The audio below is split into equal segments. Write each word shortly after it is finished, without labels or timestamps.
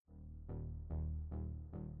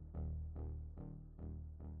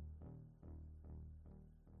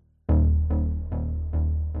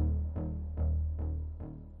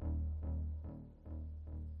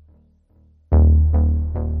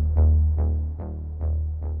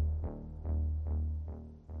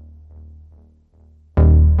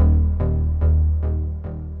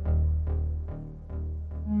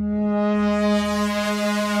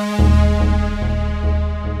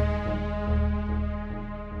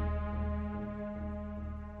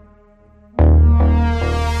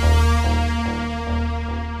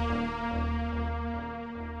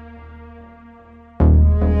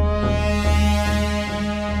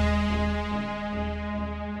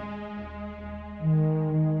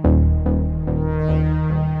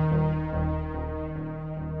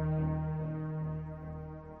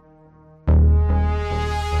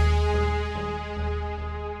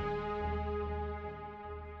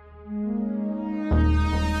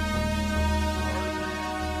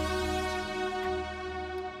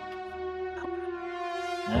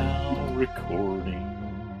recording.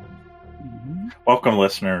 Welcome,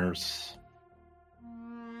 listeners.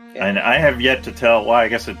 Yeah. And I have yet to tell. Well, I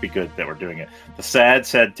guess it'd be good that we're doing it. The sad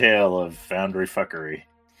tale of Foundry fuckery.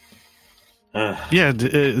 Yeah,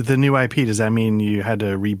 the new IP. Does that mean you had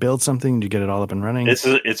to rebuild something to get it all up and running? This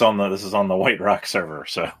is on the White Rock server.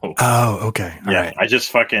 So. Oh, okay. All right. I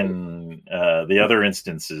just fucking the other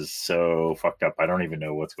instance is so fucked up. I don't even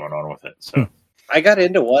know what's going on with it. So. I got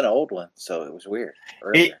into one old one, so it was weird.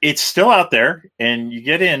 It's still out there, and you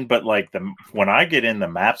get in, but like when I get in, the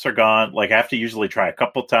maps are gone. Like I have to usually try a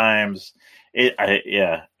couple times. And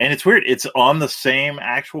it's weird. It's on the same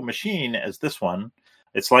actual machine as this one.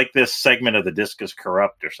 It's like this segment of the disk is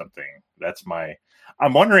corrupt or something.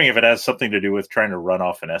 I'm wondering if it has something to do with trying to run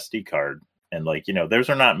off an SD card, and those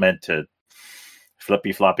are not meant to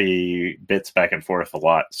flippy floppy bits back and forth a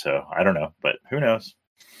lot. So I don't know, but who knows?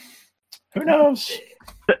 Who knows?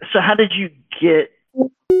 So how did you get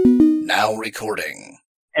now recording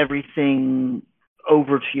everything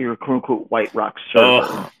over to your quote unquote White Rock server?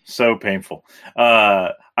 Oh, so painful.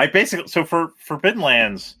 I basically, so for Forbidden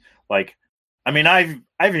Lands, I've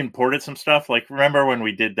imported some stuff. Like, remember when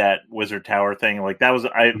we did that Wizard Tower thing? Like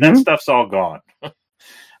that stuff's all gone.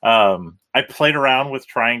 I played around with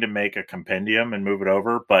trying to make a compendium and move it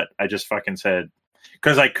over, but I just fucking said,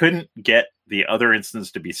 because I couldn't get the other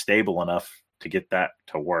instance to be stable enough to get that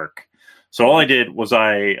to work. So all I did was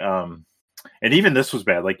and even this was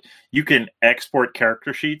bad. Like, you can export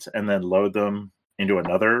character sheets and then load them into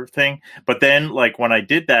another thing. But then, when I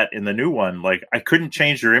did that in the new one, I couldn't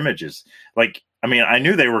change your images. I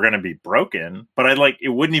knew they were going to be broken, but it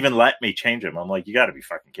wouldn't even let me change them. I'm like, you got to be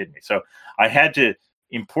fucking kidding me. So I had to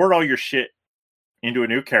import all your shit into a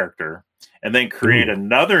new character and then create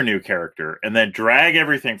another new character and then drag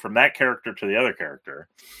everything from that character to the other character.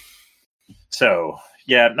 So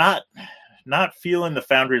yeah, not feeling the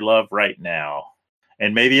Foundry love right now.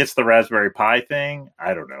 And maybe it's the Raspberry Pi thing.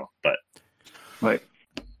 I don't know, but right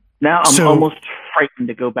now I'm almost frightened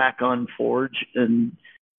to go back on Forge, and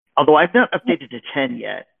although I've not updated to 10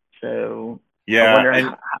 yet, so yeah, I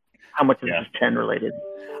wonder how much is this 10 related.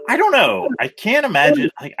 I don't know. I can't imagine.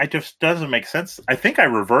 I just doesn't make sense. I think I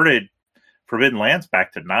reverted Forbidden Lands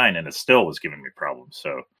back to 9, and it still was giving me problems.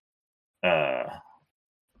 So, I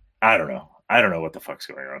don't know. I don't know what the fuck's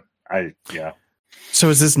going on. So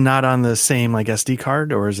is this not on the same SD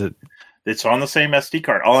card, or is it? It's on the same SD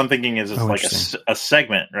card. All I'm thinking is it's a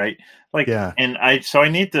segment, right? And I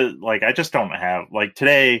need to I just don't have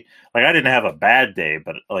today. I didn't have a bad day,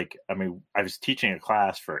 but I was teaching a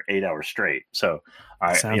class for 8 hours straight, so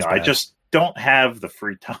I just don't have the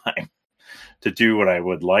free time to do what I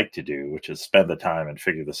would like to do, which is spend the time and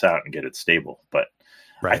figure this out and get it stable. But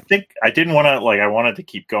I think I didn't want to I wanted to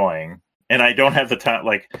keep going, and I don't have the time.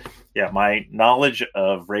 My knowledge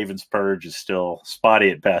of Raven's Purge is still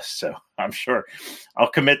spotty at best, so I'm sure I'll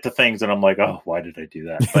commit to things and I'm like, oh, why did I do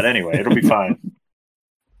that? But anyway, it'll be fine.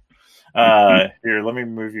 Here, let me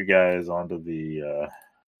move you guys onto the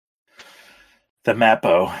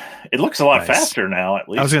Mappo. It looks a lot faster now, at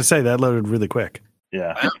least. I was going to say, that loaded really quick.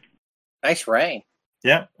 Yeah. Wow. Nice rain.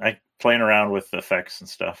 Yeah, I playing around with effects and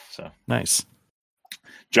stuff. So nice.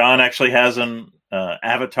 John actually has an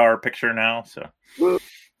avatar picture now, so.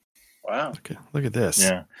 Wow. Look at this.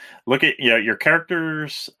 Yeah. Look at your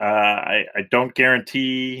characters. I don't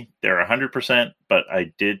guarantee they're 100%, but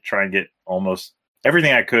I did try and get almost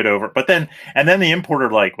everything I could over. But then the importer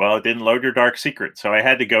it didn't load your dark secret. So I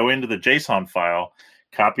had to go into the JSON file,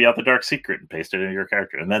 copy out the dark secret and paste it into your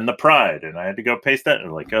character. And then the pride, and I had to go paste that,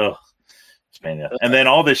 and it's pain. And then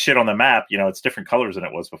all this shit on the map, it's different colors than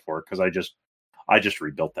it was before because I just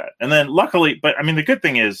rebuilt that. And then luckily, but the good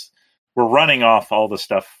thing is we're running off all the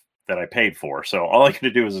stuff that I paid for. So all I got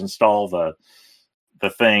to do is install the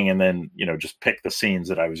thing and then, just pick the scenes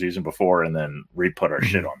that I was using before and then re-put our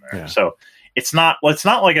shit on there. Yeah. So it's not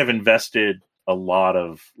like I've invested a lot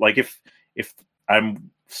of, if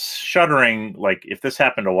I'm shuddering, if this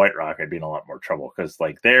happened to White Rock, I'd be in a lot more trouble. Cause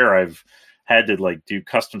there I've had to do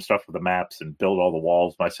custom stuff with the maps and build all the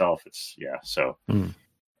walls myself. So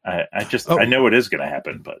I know it is going to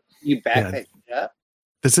happen, but you back it up.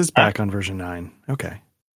 This is back on version 9. Okay.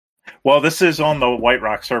 Well, this is on the White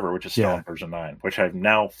Rock server, which is still on version 9, which I'm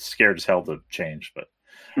now scared as hell to change. But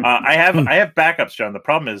I have backups, John. The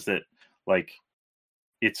problem is that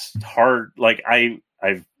it's hard.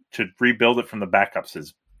 I've to rebuild it from the backups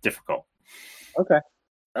is difficult. Okay,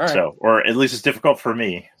 all right. So, or at least it's difficult for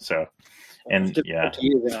me. So, and to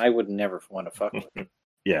you, then I would never want to fuck with it.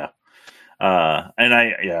 Yeah. And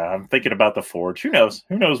I'm thinking about the Forge. Who knows?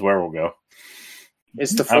 Who knows where we'll go?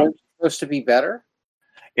 Is the Forge supposed to be better?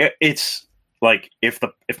 It's like if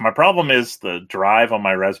my problem is the drive on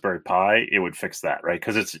my Raspberry Pi, it would fix that, right?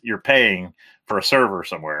 Because you're paying for a server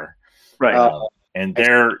somewhere, Right. and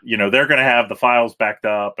they're going to have the files backed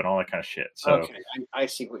up and all that kind of shit. So okay, I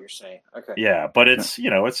see what you're saying. Okay. yeah, but it's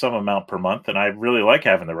it's some amount per month, and I really like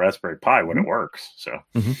having the Raspberry Pi when it works. So,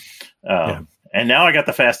 and now I got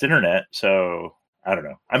the fast internet, so I don't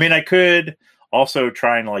know. I mean, I could also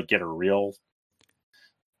try and like get a real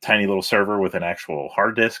tiny little server with an actual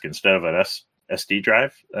hard disk instead of an SD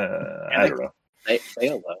drive. I don't know. They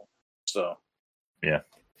fail though. So yeah.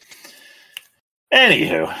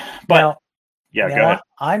 Anywho, but go ahead.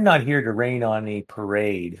 I'm not here to rain on a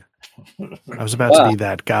parade. I was about to be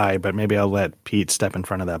that guy, but maybe I'll let Pete step in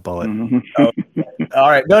front of that bullet. All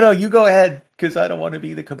right. No, you go ahead because I don't want to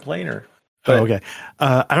be the complainer. But, okay.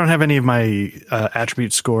 I don't have any of my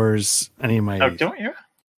attribute scores. Any of my. Oh, don't you?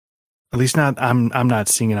 At least not. I'm not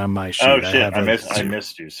seeing it on my sheet. Oh shit! I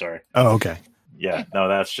missed you. Sorry. Oh, okay. Yeah. No,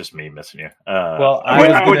 that's just me missing you. Well,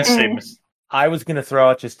 I would say. I was going to throw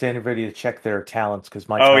out just to anybody to check their talents because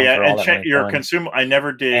my talents are all and check your consumable. I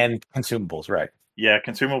never did. And consumables, right? Yeah,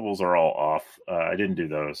 consumables are all off. I didn't do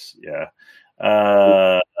those. Yeah.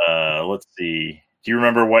 Let's see. Do you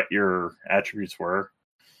remember what your attributes were?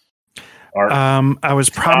 I was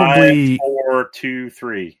probably 5, 4, 2,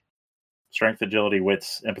 3. Strength, agility,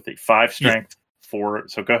 wits, empathy. 5 strength, 4.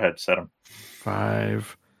 So go ahead, set them.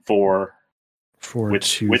 5, 4, 4,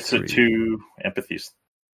 wits, 2, wits 3. A 2, empathy's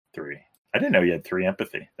 3. I didn't know you had 3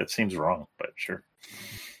 empathy. That seems wrong, but sure.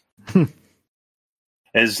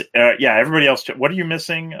 Everybody else. What are you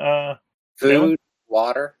missing? Food,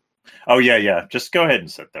 water. Oh yeah. Just go ahead and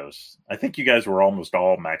set those. I think you guys were almost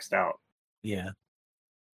all maxed out. Yeah.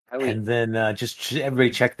 And then just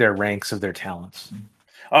everybody check their ranks of their talents.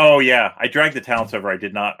 Oh yeah, I dragged the talents over. I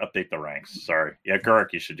did not update the ranks. Sorry. Yeah,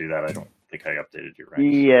 Gurk, you should do that. I don't think I updated your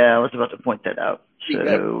ranks. Yeah, I was about to point that out.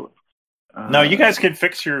 So no, you guys can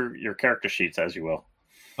fix your character sheets as you will.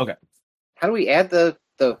 Okay. How do we add the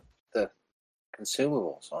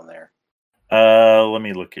consumables on there? Let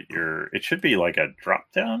me look at it should be like a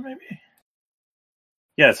drop down, maybe.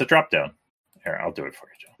 Yeah, it's a drop down. Here, I'll do it for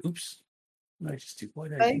you, John. Oops. Why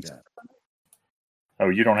did I do that? Oh,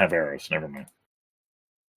 you don't have arrows. Never mind.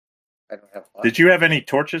 I don't have. Did you have any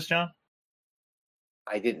torches, John?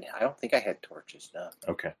 I didn't. I don't think I had torches. No.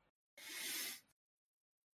 Okay.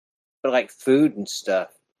 But like food and stuff.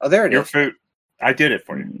 Oh, there it is. Your food. I did it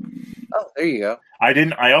for you. Oh, there you go. I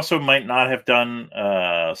didn't. I also might not have done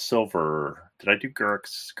silver. Did I do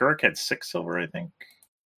Gurk's? Gurk had 6 silver, I think.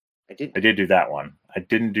 I did. I did do that one. I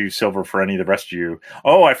didn't do silver for any of the rest of you.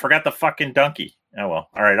 Oh, I forgot the fucking donkey. Oh well.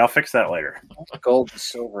 All right, I'll fix that later. Gold and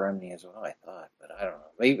silver on me as well. I thought, but I don't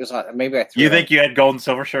know. Maybe it was not. Maybe I threw. You think you had gold and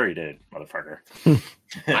silver? Sure, you did, motherfucker.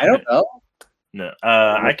 I don't know. No,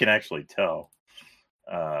 I can actually tell.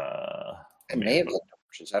 I may have had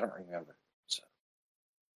torches. I don't remember. So.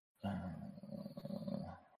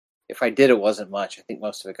 If I did, it wasn't much. I think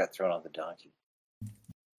most of it got thrown on the donkey.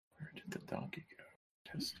 Where did the donkey go?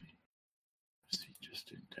 Testing. See,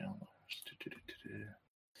 just in downloads.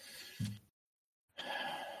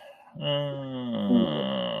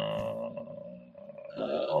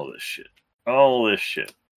 All this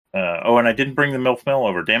shit. And I didn't bring the MILF mill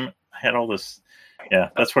over. Damn it! I had all this. Yeah,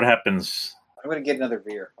 that's what happens. I'm gonna get another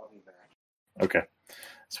beer. I'll be back. Okay,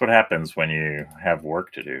 that's what happens when you have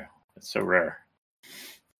work to do. It's so rare.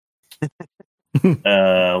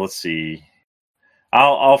 Let's see.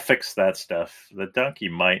 I'll fix that stuff. The donkey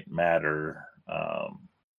might matter. Let's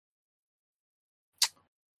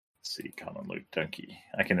see, common loot donkey.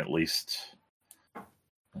 I can at least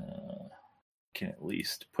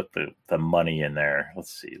put the money in there.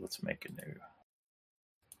 Let's see. Let's make a new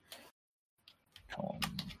common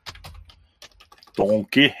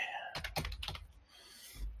donkey.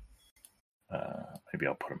 Maybe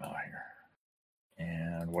I'll put him out here.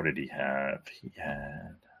 And what did he have? He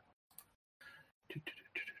had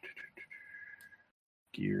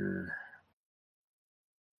gear.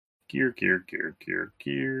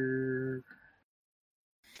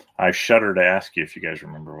 I shudder to ask you if you guys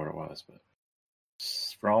remember what it was, but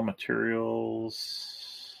raw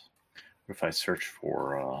materials. What if I search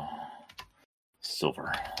for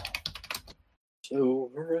silver?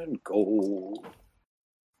 Silver and gold.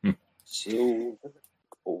 Silver and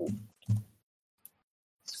gold.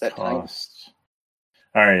 That cost.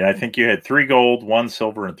 All right, I think you had 3 gold, 1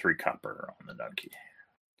 silver, and 3 copper on the donkey.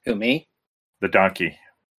 Who, me? The donkey.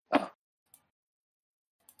 Oh.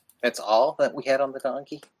 That's all that we had on the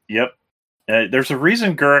donkey? Yep. There's a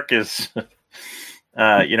reason Gurk is.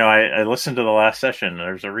 I listened to the last session.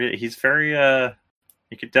 There's he's very.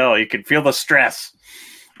 You could tell. You could feel the stress.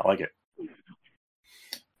 I like it.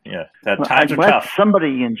 Yeah, that Well, times I'm are glad tough.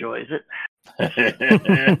 somebody enjoys it.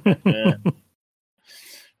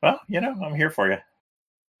 Well, I'm here for you.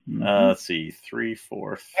 Mhm. Let's see, 3,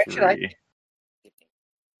 4, 3. Actually,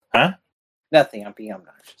 Huh? Nothing. I'm being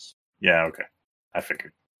obnoxious. Yeah, okay. I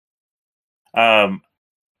figured. I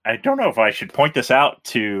don't know if I should point this out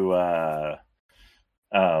to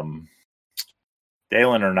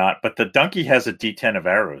Dalen or not, but the donkey has a D10 of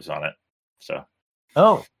arrows on it. So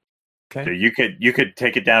okay. So you could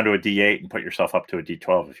take it down to a D8 and put yourself up to a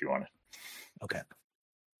D12 if you wanted. Okay.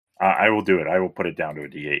 I will do it. I will put it down to a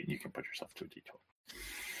D8 and you can put yourself to a D12.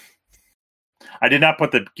 I did not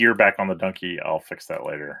put the gear back on the donkey. I'll fix that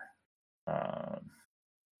later.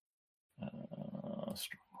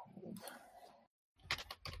 Stronghold.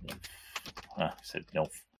 I said no.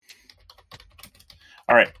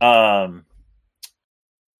 All right.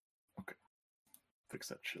 Okay. Fix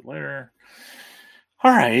that shit later.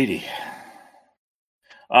 All righty.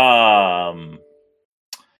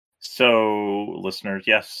 So listeners,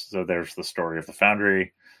 yes. So there's the story of the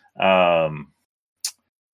Foundry. I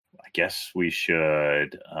guess we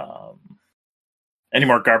should. Any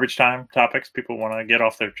more garbage time topics people want to get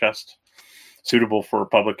off their chest, suitable for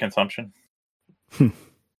public consumption?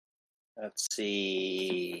 Let's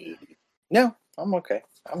see. No, I'm okay.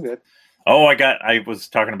 I'm good. Oh, I was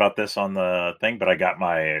talking about this on the thing, but I got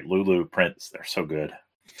my Lulu prints. They're so good.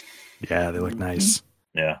 Yeah, they look nice.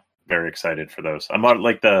 Yeah, very excited for those. I'm on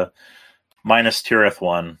like the Minas Tirith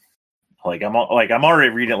one. I'm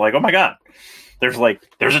already reading it. Like, oh my god, there's a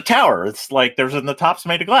tower. It's like the top's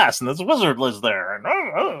made of glass, and there's a wizard lives there. And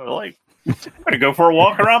I'm gonna go for a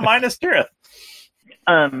walk around Minas Tirith.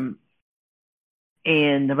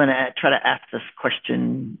 And I'm going to try to ask this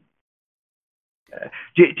question.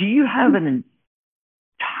 Do you have an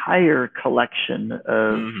entire collection of?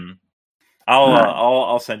 Mm-hmm.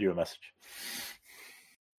 I'll send you a message.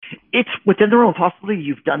 It's within the realm of possibility.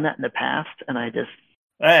 You've done that in the past, and I just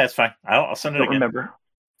It's fine. I'll send it don't again. remember.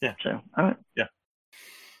 Yeah. So all right. Yeah.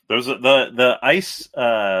 Those are the ice.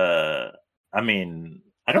 I mean,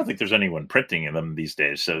 I don't think there's anyone printing in them these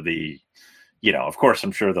days. So of course,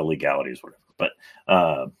 I'm sure the legalities, whatever. But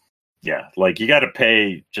yeah, like you got to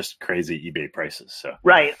pay just crazy eBay prices. So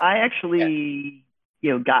Right. I actually,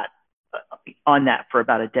 got on that for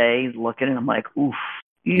about a day looking, and I'm like, oof.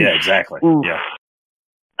 Yeah, exactly. Oof. Yeah.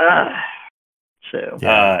 So.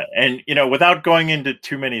 And without going into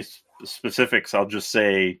too many specifics, I'll just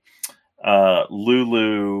say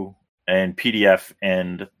Lulu and PDF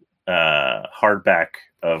and hardback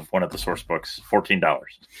of one of the source books, $14.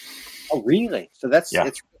 Oh, really? So that's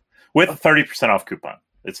it's with a 30% off coupon.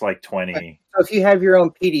 It's like 20. So if you have your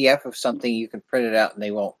own PDF of something, you can print it out, and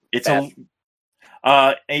they won't. It's yeah,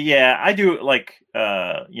 I do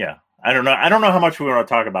yeah. I don't know how much we want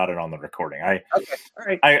to talk about it on the recording. Okay, all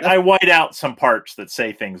right. I white out some parts that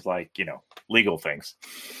say things like legal things.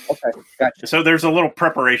 Okay, gotcha. So there's a little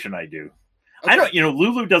preparation I do. Okay. I don't.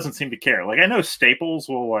 Lulu doesn't seem to care. Like I know Staples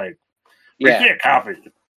will we Yeah. can't copy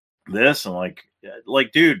this and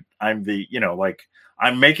dude, I'm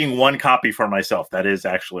I'm making one copy for myself. That is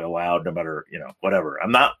actually allowed, no matter whatever.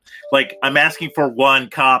 I'm not I'm asking for one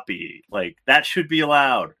copy. That should be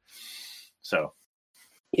allowed. So.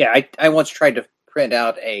 Yeah, I once tried to print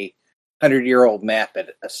out a 100-year-old map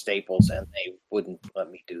at a Staples, and they wouldn't let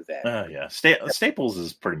me do that. Yeah, Staples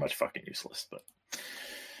is pretty much fucking useless. But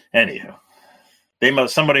anyhow,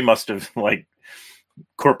 somebody must have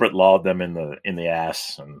corporate lawed them in the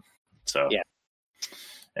ass, and so yeah.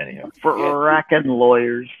 Anyhow, fracking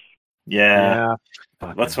lawyers. Yeah.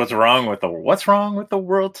 What's wrong with the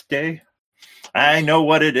world today? I know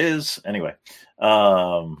what it is. Anyway,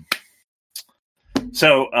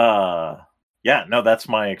 So, yeah, no, that's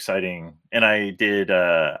my exciting. And I had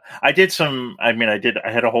a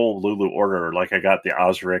whole Lulu order. I got the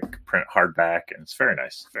Osric print hardback, and it's very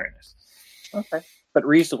nice. Very nice. Okay. But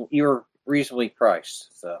you were reasonably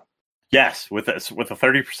priced, so. Yes, with a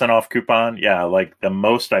 30% off coupon. Yeah, the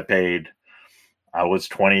most I paid, I was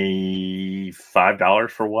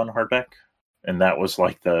 $25 for one hardback. And that was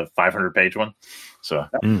the 500-page one. So,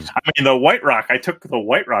 I mean, the White Rock, I took the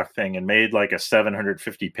White Rock thing and made a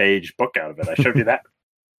 750-page book out of it. I showed you that.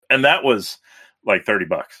 And that was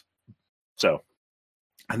 $30. So,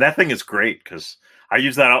 and that thing is great because I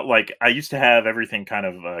use that out. I used to have everything kind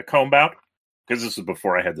of combed out because this was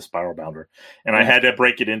before I had the spiral bounder. And I had to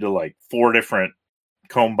break it into 4 different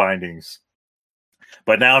comb bindings.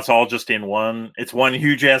 But now it's all just in one. It's one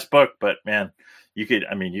huge ass book, but man, you could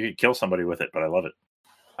kill somebody with it, but I love it.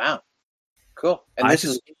 Wow. Cool. And this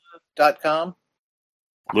is Lulu.com?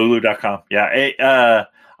 Lulu.com. Yeah.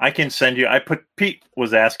 I can send you. Pete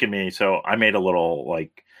was asking me, so I made a little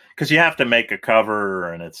because you have to make a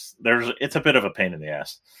cover, and it's a bit of a pain in the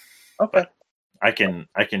ass. Okay. But I can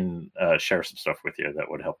share some stuff with you that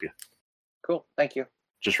would help you. Cool. Thank you.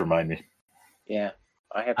 Just remind me. Yeah,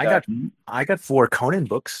 I got 4 Conan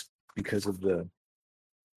books because of them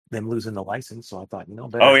losing the license. So I thought,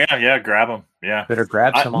 better. Oh yeah, grab them. Yeah, better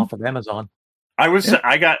grab some off of Amazon.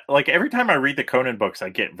 I got like every time I read the Conan books, I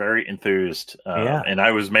get very enthused. And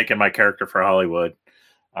I was making my character for Hollywood,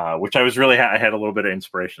 which I was really I had a little bit of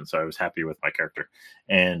inspiration, so I was happy with my character.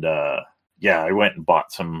 And I went and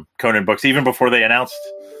bought some Conan books even before they announced.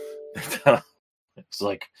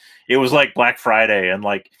 It was like Black Friday, and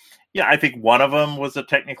I think one of them was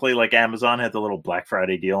technically like Amazon had the little Black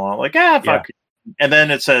Friday deal on. Fuck. Yeah. And then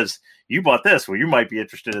it says, you bought this. Well, you might be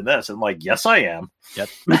interested in this. And yes, I am. Yep.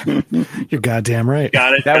 You're goddamn right.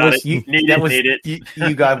 Got it. That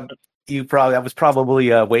was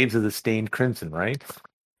probably Waves of the Stained Crimson, right?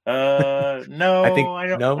 No, I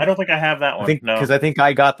don't think I have that one. Because I think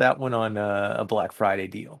I got that one on a Black Friday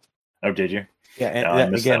deal. Oh, did you? Yeah,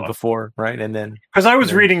 and again before, right? And then because I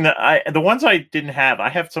was reading the ones I didn't have. I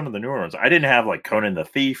have some of the newer ones. I didn't have Conan the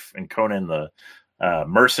Thief and Conan the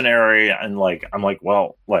Mercenary, and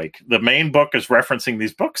the main book is referencing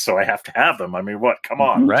these books, so I have to have them. I mean, what? Come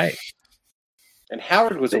on, right? And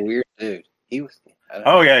Howard was a weird dude. He was.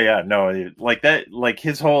 Oh yeah, no, that,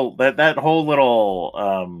 his whole that whole little,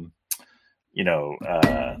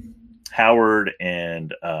 Howard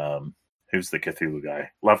and who's the Cthulhu guy,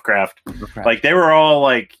 Lovecraft. They were all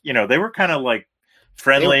they were kind of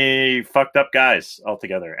friendly, fucked up guys all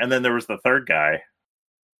together. And then there was the third guy.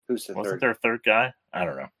 Who's the Wasn't there a third guy? I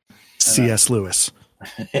don't know. C.S. Lewis.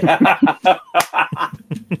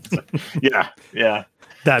 Yeah.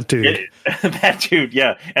 That dude. That dude,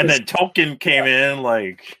 yeah. And then Tolkien came in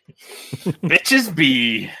bitches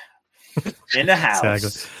be in the house.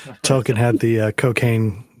 Exactly. Tolkien had the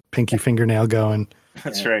cocaine pinky fingernail going.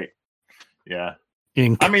 That's right. Yeah.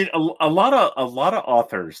 Ink. I mean, a lot of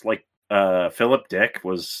authors Philip Dick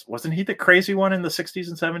wasn't he the crazy one in the 60s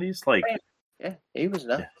and 70s? Yeah, he was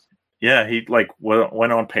nuts. Yeah, he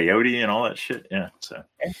went on peyote and all that shit. Yeah, so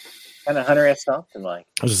kind of Hunter S. Thompson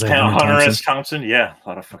Hunter S. Thompson. Yeah, a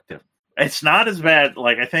lot of fucked up. It's not as bad,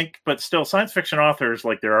 I think, but still, science fiction authors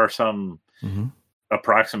there are some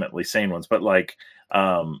approximately sane ones, but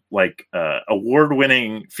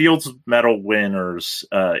award-winning Fields Medal winners,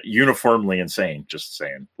 uniformly insane. Just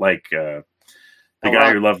saying, the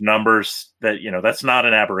guy who loved numbers. That's not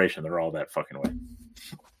an aberration. They're all that fucking way.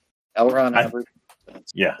 L. Ron Hubbard.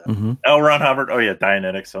 Yeah. L. Ron Hubbard. Oh yeah,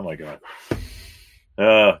 Dianetics. Oh my god.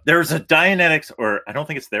 There's a Dianetics, or I don't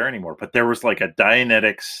think it's there anymore, but there was a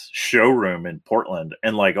Dianetics showroom in Portland,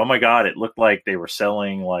 and oh my god, it looked like they were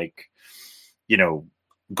selling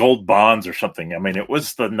gold bonds or something. I mean, it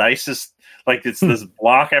was the nicest. It's this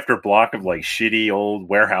block after block of shitty old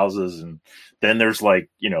warehouses, and then there's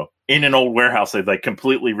in an old warehouse they've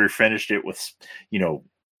completely refinished it with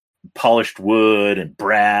polished wood and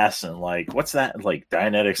brass and what's that?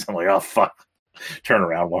 Dianetics. I'm oh fuck, turn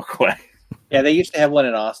around, walk away. Yeah, they used to have one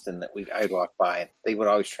in Austin that I'd walk by, and they would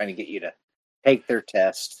always try to get you to take their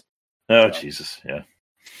test. Oh Jesus, yeah.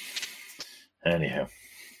 Anyhow,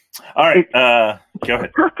 all right, go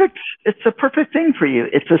ahead. It's a perfect thing for you.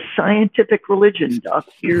 It's a scientific religion, Doc.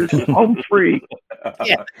 Here's home free.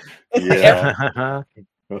 Yeah.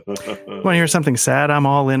 Want to hear something sad? I'm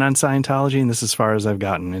all in on Scientology, and this is as far as I've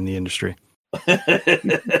gotten in the industry.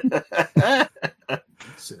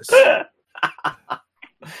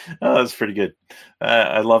 Oh, that's pretty good.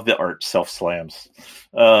 I love the art self slams.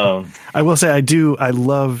 I will say I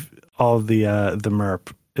love all the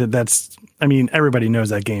MERP. Everybody knows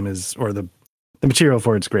that game is, or the material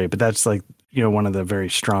for it's great, but that's one of the very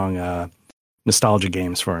strong nostalgia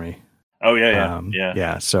games for me. Oh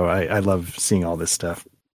yeah. So I love seeing all this stuff.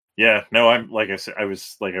 Yeah, no, I'm I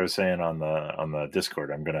was saying on the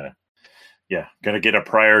Discord, I'm gonna get a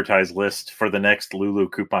prioritized list for the next Lulu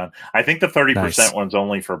coupon. I think the 30% one's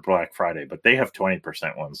only for Black Friday, but they have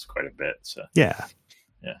 20% ones quite a bit. So yeah.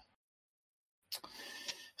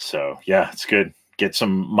 So yeah, it's good. Get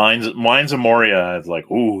some Mines of Moria. It's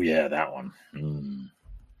ooh yeah, that one.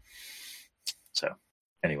 So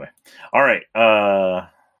anyway, all right.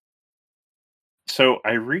 So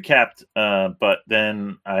I recapped, but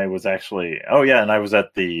then I was actually, and I was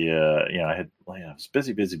at the, I was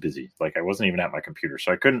busy. I wasn't even at my computer,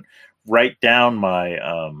 so I couldn't write down my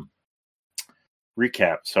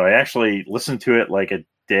recap. So I actually listened to it a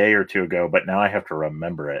day or two ago, but now I have to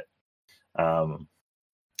remember it.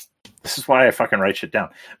 This is why I fucking write shit down.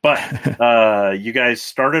 But you guys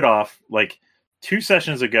started off 2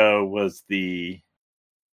 sessions ago was the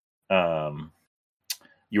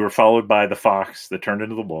you were followed by the fox that turned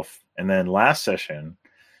into the wolf. And then last session,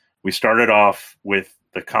 we started off with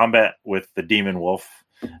the combat with the demon wolf.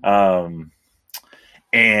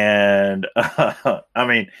 And I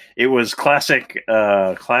mean, it was classic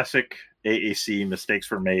AAC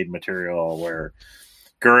mistakes were made material where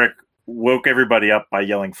Guruk woke everybody up by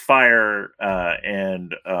yelling fire,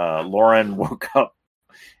 and Lauren woke up,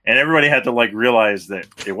 and everybody had to like realize that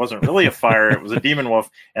it wasn't really a fire; it was a demon wolf.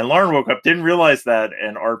 And Lauren woke up, didn't realize that,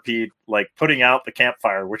 and RP'd like putting out the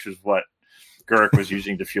campfire, which is what Guruk was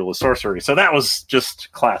using to fuel his sorcery. So that was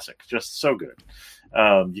just classic, just so good.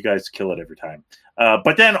 You guys kill it every time.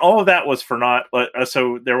 But then all of that was for naught.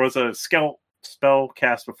 So there was a spell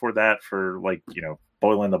cast before that for like,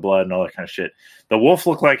 boiling the blood and all that kind of shit. The wolf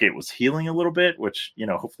looked like it was healing a little bit, which,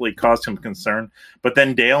 hopefully caused him concern. But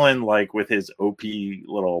then Dalen, like with his OP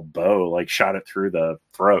little bow, like shot it through the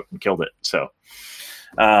throat and killed it. So,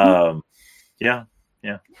 yeah.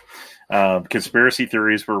 Conspiracy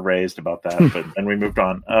theories were raised about that, but then we moved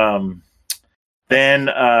on. Then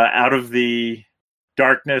out of the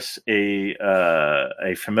darkness,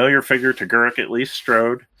 a familiar figure to Guruk at least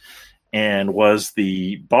strode, and was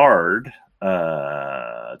the bard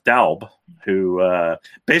Dalb, who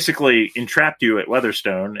basically entrapped you at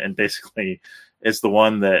Weatherstone, and basically is the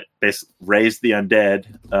one that raised the undead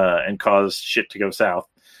and caused shit to go south.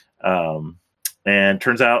 And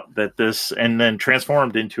turns out that and then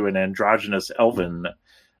transformed into an androgynous elven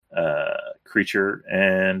creature,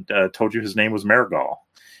 and told you his name was Marigal.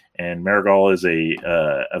 And Marigal is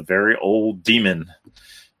a very old demon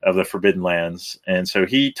of the Forbidden Lands. And so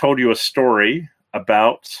he told you a story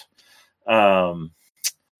about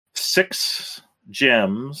 6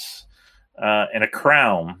 gems and a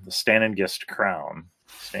crown, the Stanengist crown.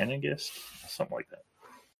 Stanengist? Something like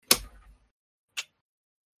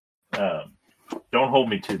that. Don't hold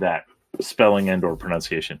me to that spelling and or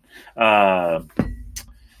pronunciation. And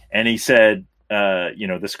he said,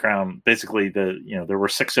 this crown, basically there were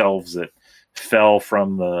 6 elves that fell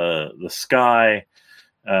from the sky.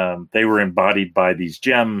 They were embodied by these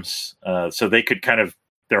gems. So they could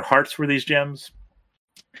their hearts were these gems.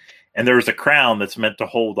 And there was a crown that's meant to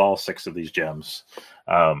hold all 6 of these gems.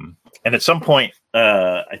 And at some point,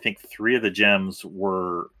 I think 3 of the gems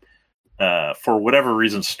were, for whatever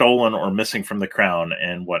reason, stolen or missing from the crown.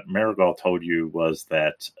 And what Marigal told you was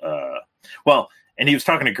that, and he was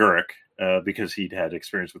talking to Guruk, because he'd had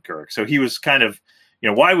experience with Guruk. So he was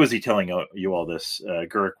why was he telling you all this?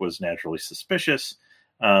 Guruk was naturally suspicious.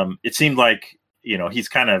 It seemed like, he's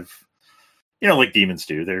like demons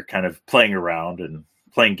do. They're kind of playing around and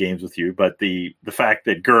playing games with you. But the fact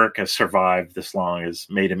that Guruk has survived this long has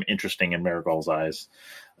made him interesting in Marigal's eyes.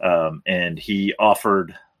 And he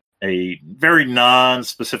offered a very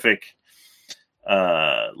non-specific,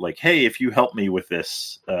 hey, if you help me with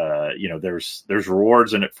this, there's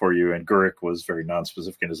rewards in it for you. And Guruk was very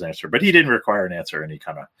non-specific in his answer, but he didn't require an answer. And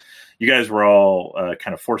you guys were all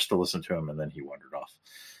kind of forced to listen to him, and then he wandered off.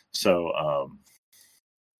 So,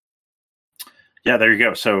 there you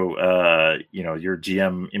go. So, your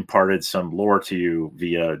GM imparted some lore to you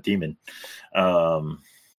via demon. So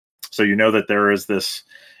that there is this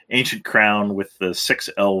ancient crown with the 6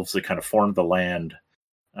 elves that kind of formed the land.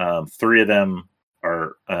 3 of them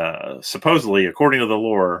are supposedly, according to the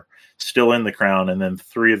lore, still in the crown, and then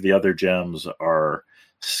 3 of the other gems are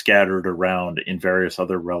scattered around in various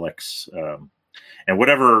other relics. And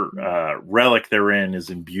whatever relic they're in is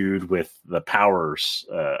imbued with the powers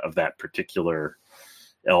of that particular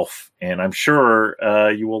elf. And I'm sure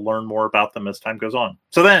you will learn more about them as time goes on.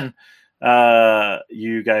 So then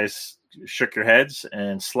you guys shook your heads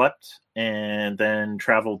and slept, and then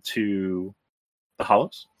traveled to the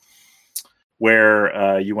Hollows,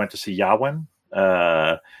 where you went to see Yawen.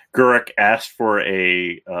 Guruk asked for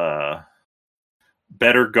a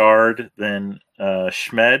better guard than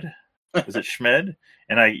Shmed. Is it Shmed?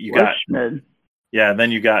 And you got Shmed. Yeah, and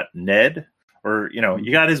then you got Ned, or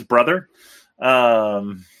you got his brother.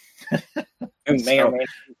 Who may or may not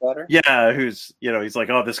be better. Yeah, who's he's like,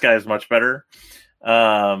 oh, this guy is much better.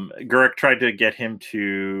 Guruk tried to get him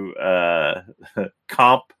to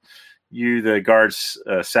comp you the guard's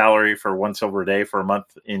salary for 1 silver a day for a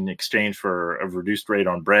month in exchange for a reduced rate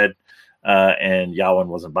on bread, and Yawen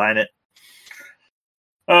wasn't buying it.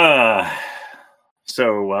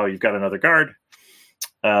 So you've got another guard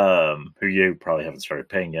who you probably haven't started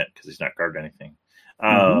paying yet because he's not guarding anything.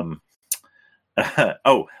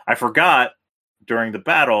 I forgot, during the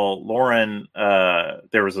battle, Lauren,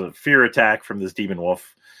 there was a fear attack from this demon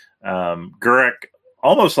wolf. Guruk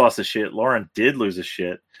almost lost his shit. Lauren did lose his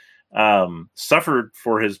shit. Suffered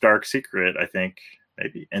for his dark secret, I think.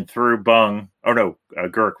 maybe, and threw Bung. Oh no,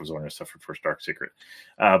 Gurk was the one who suffered first Dark Secret.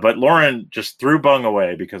 But Lauren just threw Bung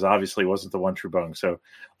away because obviously it wasn't the one true Bung. So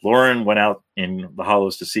Lauren went out in the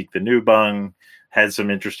Hollows to seek the new Bung, had some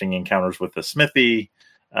interesting encounters with the Smithy.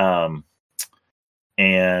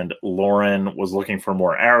 And Lauren was looking for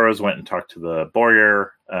more arrows, went and talked to the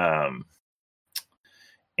Boyer.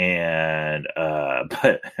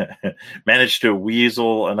 But managed to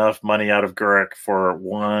weasel enough money out of Gurk for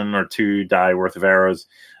 1 or 2 die worth of arrows,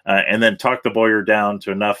 and then talked the Boyer down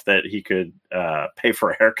to enough that he could pay for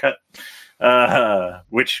a haircut,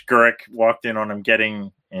 which Gurk walked in on him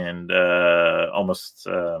getting and almost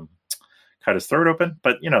cut his throat open.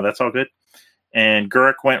 But, that's all good. And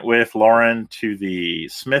Gurk went with Lauren to the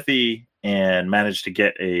smithy and managed to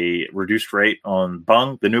get a reduced rate on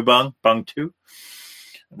Bung, the new Bung 2.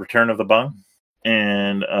 Return of the Bung.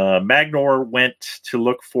 And Magnor went to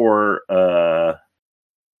look for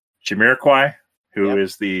Jamiroquai, who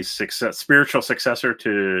is the spiritual successor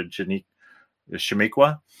to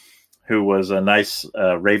Shamiqua, who was a nice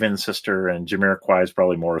Raven sister, and Jamiroquai is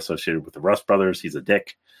probably more associated with the Rust brothers. He's a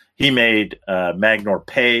dick. He made Magnor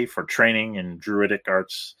pay for training in druidic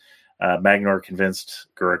arts. Magnor convinced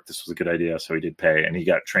Gurk this was a good idea, so he did pay, and he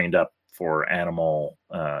got trained up for animal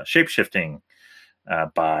shape-shifting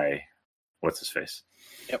by what's his face?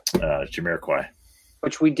 Yep. Jamiroquai.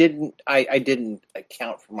 Which we didn't. I didn't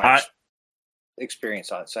account for my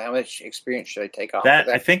experience on it. So how much experience should I take off? That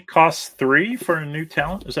I think costs 3 for a new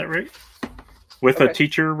talent. Is that right? With a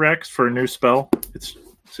teacher Rex for a new spell, is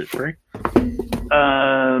it 3?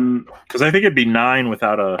 Because I think it'd be 9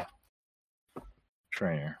 without a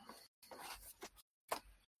trainer.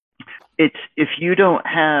 It's if you don't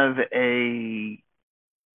have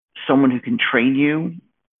someone who can train you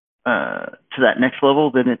to that next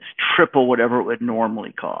level, then it's triple whatever it would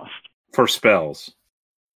normally cost for spells.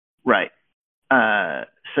 Right.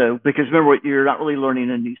 So because remember, you're not really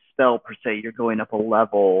learning a new spell per se. You're going up a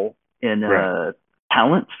level in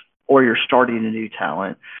talents, or you're starting a new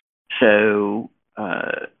talent. So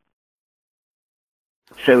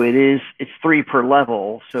it's 3 per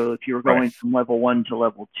level. So if you were going from level 1 to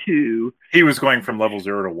level 2, he was going from level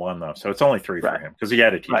 0 to 1 though. So it's only 3 for him because he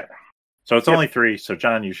had a teacher. Right. So it's only 3. So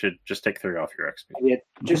John, you should just take 3 off your XP. I did.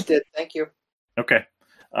 Just did. Thank you. Okay.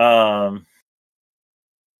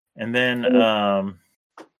 And then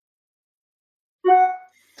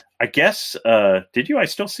I guess did you? I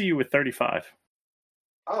still see you with 35.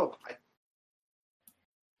 Oh,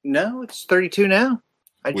 no, it's 32 now.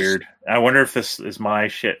 Weird. I wonder if this is my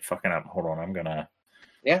shit fucking up. Hold on, I'm gonna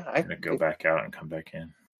go back out and come back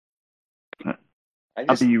in.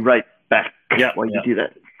 I'll be right back. While you do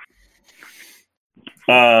that.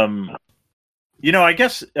 I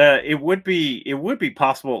guess it would be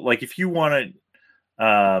possible. Like if you wanted,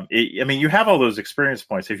 you have all those experience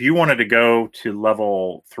points. If you wanted to go to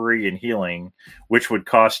level 3 in healing, which would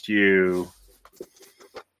cost you,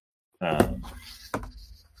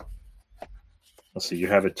 let's see, you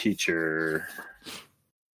have a teacher.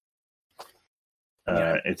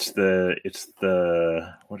 It's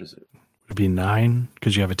the what is it? Would it be 9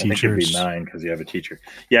 because you have a teacher? It'd be 9 because you have a teacher.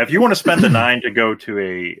 Yeah, if you want to spend the 9 to go to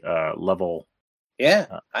a level.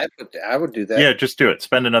 Yeah, I would do that. Yeah, just do it.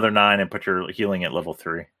 Spend another 9 and put your healing at level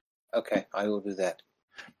 3. Okay, I will do that.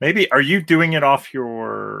 Maybe, are you doing it off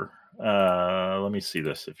your... let me see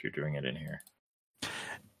this, if you're doing it in here.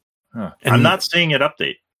 Huh. I'm not seeing it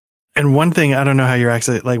update. And one thing, I don't know how you're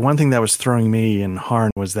actually... Like, one thing that was throwing me in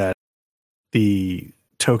Harn was that the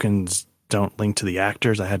tokens don't link to the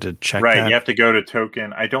actors. I had to check that. Right, you have to go to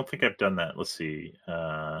token. I don't think I've done that. Let's see.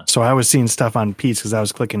 So I was seeing stuff on Pete's because I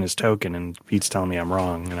was clicking his token and Pete's telling me I'm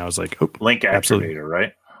wrong. And I was like, oh. Link activator,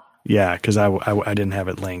 right? Yeah, because I didn't have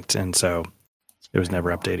it linked. And so it was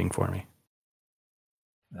never updating for me.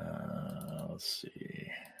 Let's see.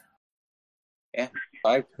 Yeah,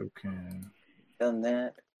 I've token. Done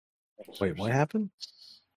that. Wait, what happened?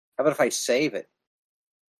 How about if I save it?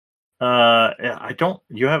 Yeah, I don't.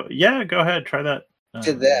 You have? Yeah, go ahead. Try that.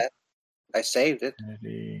 Did that? I saved it.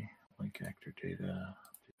 Link actor data.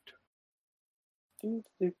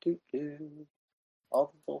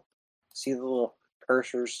 All the see the little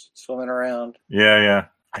cursors swimming around. Yeah.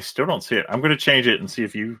 I still don't see it. I'm going to change it and see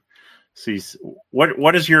if you see.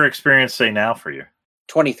 What does your experience say now for you?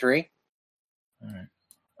 23. All right.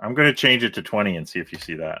 I'm going to change it to 20 and see if you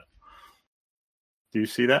see that. Do you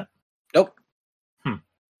see that? Nope.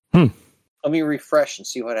 Let me refresh and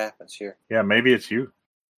see what happens here. Yeah, maybe it's you.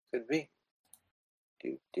 Could be.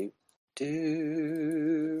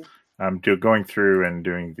 I'm going through and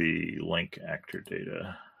doing the link actor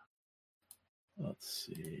data. Let's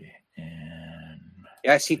see. And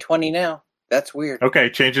yeah, I see 20 now. That's weird.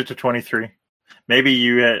 Okay, change it to 23. Maybe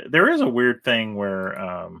there is a weird thing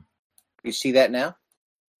where you see that now.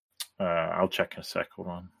 I'll check in a sec. Hold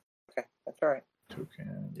on. Okay, that's all right.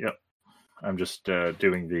 Token. Yep. I'm just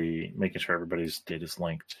making sure everybody's data's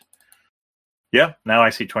linked. Yeah, now I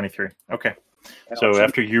see 23. Okay. So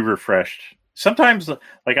after you refreshed, sometimes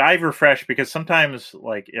like I've refreshed because sometimes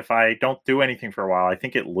like if I don't do anything for a while, I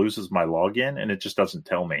think it loses my login and it just doesn't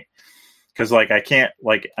tell me. Because like I can't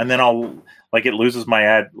like, and then I'll like it loses my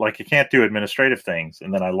ad. Like I can't do administrative things,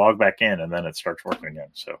 and then I log back in, and then it starts working again.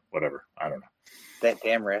 So whatever, I don't know. That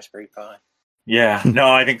damn Raspberry Pi. Yeah, no,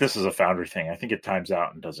 I think this is a Foundry thing. I think it times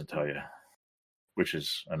out and doesn't tell you, which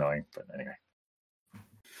is annoying. But anyway,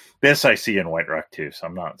 this I see in White Rock too, so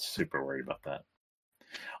I'm not super worried about that.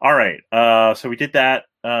 All right, so we did that.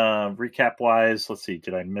 Recap wise, let's see.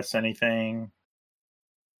 Did I miss anything?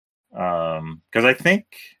 Because I think.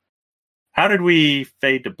 How did we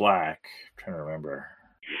fade to black? I'm trying to remember.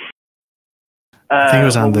 I think it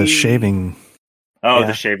was on the shaving. Oh, yeah.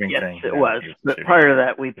 The shaving thing. It was. But prior to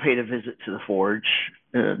that, we paid a visit to the forge.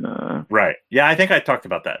 And, right. Yeah, I think I talked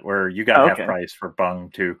about that, where you got half price for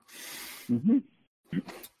Bung, too. Mm-hmm.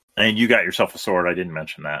 And you got yourself a sword. I didn't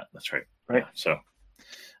mention that. That's right. Right. So,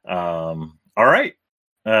 all right.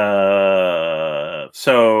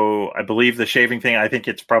 So I believe the shaving thing, I think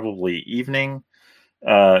it's probably evening.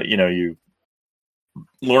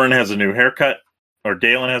 Lauren has a new haircut, or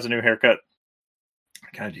Dalen has a new haircut.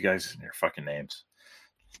 God, you guys and your fucking names.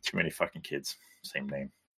 Too many fucking kids. Same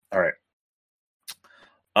name. All right.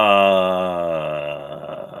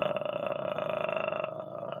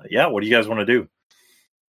 Yeah, what do you guys want to do?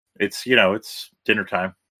 It's dinner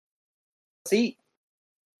time. Let's eat.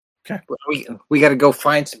 Okay. We got to go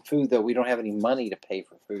find some food, though. We don't have any money to pay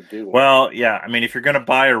for food, do we? Well, yeah. I mean, if you're going to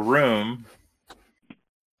buy a room,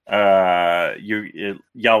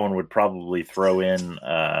 Yalwyn would probably throw in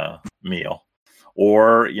a meal,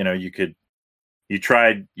 or you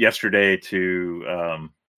tried yesterday to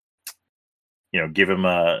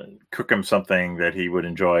cook him something that he would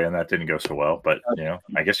enjoy, and that didn't go so well. But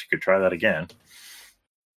I guess you could try that again.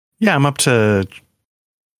 Yeah, I'm up to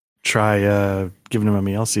try giving him a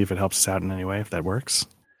meal, see if it helps us out in any way, if that works.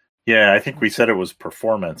 Yeah, I think we said it was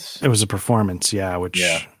performance. It was a performance, yeah, which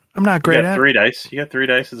I'm not great at. 3 dice. You got 3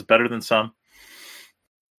 dice. It's better than some.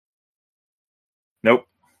 Nope.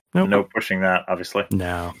 No pushing that, obviously.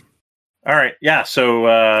 No. All right. Yeah. So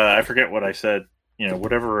I forget what I said.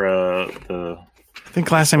 Whatever the. I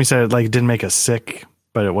think last time you said it didn't make us sick,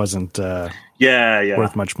 but it wasn't.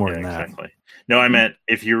 Worth much more than that. Exactly. No, I meant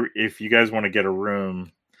if you guys want to get a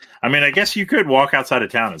room. I mean, I guess you could walk outside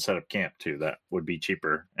of town and set up camp too. That would be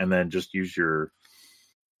cheaper, and then just use your,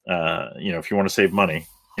 if you want to save money,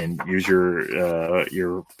 and use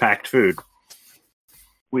your packed food.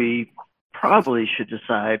 We probably should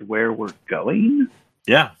decide where we're going.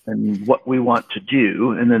 Yeah. And what we want to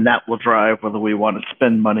do, and then that will drive whether we want to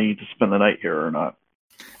spend money to spend the night here or not.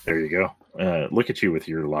 There you go. Look at you with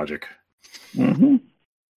your logic. Mm-hmm.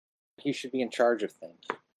 You should be in charge of things.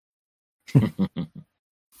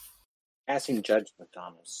 Passing judgment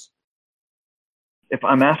on us. If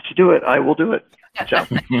I'm asked to do it, I will do it. So,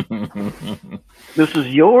 this is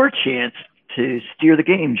your chance to steer the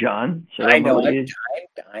game, John. So I know. I'm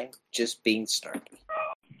just being snarky.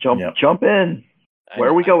 Jump in. Where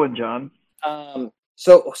are we going, John?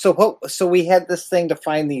 So we had this thing to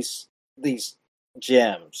find these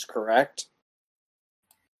gems, correct?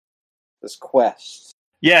 This quest.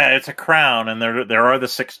 Yeah, it's a crown, and there are the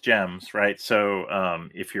 6 gems, right? So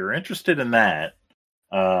if you're interested in that,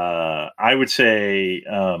 I would say,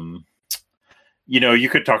 you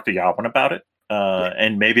could talk to Yalwyn about it,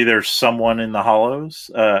 and maybe there's someone in the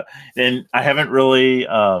Hollows. And I haven't really,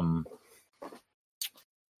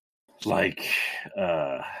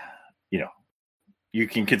 you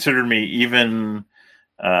can consider me even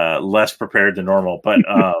less prepared than normal, but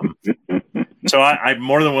so I'm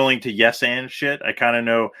more than willing to yes and shit. I kind of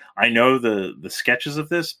know. I know the sketches of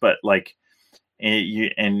this, but I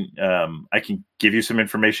can give you some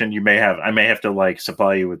information. I may have to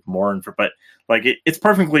supply you with more info, but it's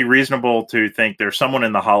perfectly reasonable to think there's someone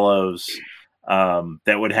in the Hollows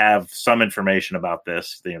that would have some information about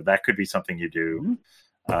this. That could be something you do.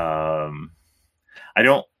 You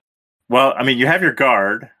have your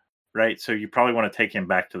guard, right? So you probably want to take him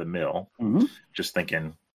back to the mill. Mm-hmm. Just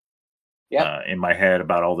thinking. In my head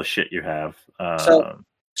about all the shit you have.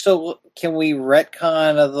 So can we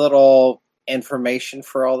retcon a little information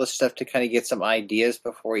for all this stuff to kind of get some ideas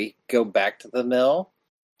before you go back to the mill?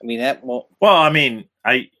 I mean, that won't. Well, I mean,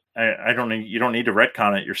 I don't need. You don't need to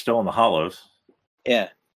retcon it. You're still in the Hollows. Yeah.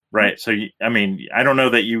 Right. So I don't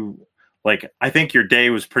know that you like I think your day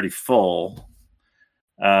was pretty full.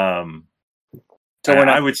 So we're not-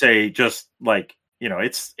 I would say just like, you know,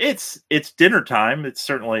 it's dinner time. It's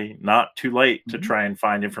certainly not too late to try and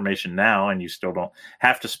find information now, and you still don't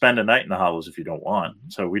have to spend a night in the Hollows if you don't want.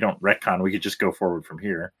 So we don't retcon. We could just go forward from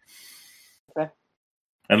here. Okay.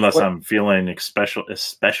 Unless I'm feeling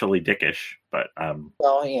especially dickish, but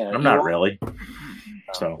well, you know, I'm not really.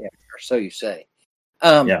 So yeah, so you say.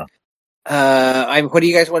 Yeah. What do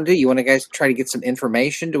you guys want to do? You want to guys try to get some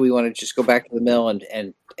information? Do we want to just go back to the mill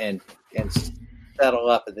and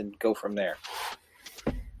settle up and then go from there?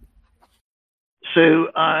 So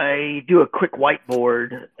I do a quick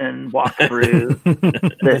whiteboard and walk through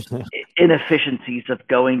the inefficiencies of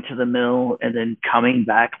going to the mill and then coming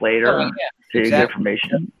back later to get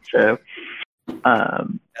information. So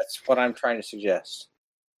that's what I'm trying to suggest.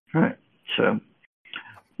 All right. So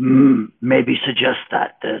maybe suggest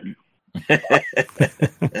that then. I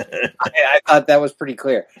thought that was pretty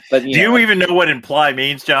clear. But do you even know what imply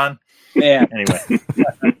means, John? Yeah. Anyway.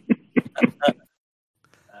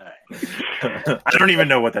 I don't even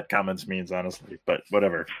know what that comments means, honestly, but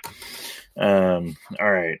whatever. All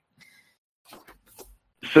right.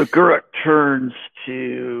 So Guruk turns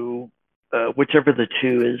to whichever the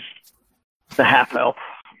two is the half elf,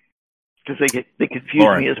 because they confuse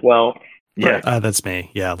Lauren. me as well. Yeah, that's me.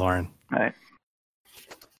 Yeah, Lauren. All right.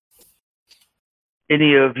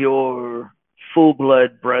 Any of your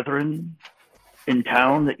full-blood brethren in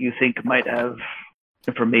town that you think might have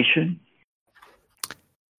information?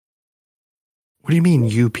 What do you mean,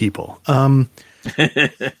 you people?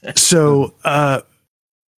 So,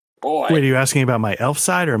 Boy. wait, are you asking about my elf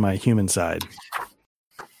side or my human side?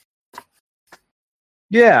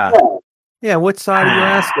 Yeah. Yeah, what side are you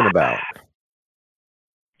asking about?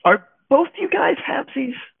 Are both you guys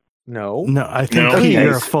halfsies? No. No, I think No.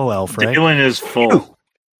 you're a full elf, right? Dylan is full. Of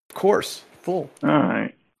course. Full. All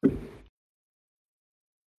right.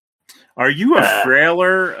 Are you a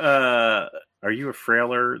frailer? Are you a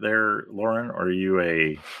frailer there, Lauren, or are you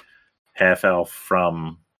a half elf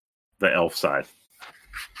from the elf side?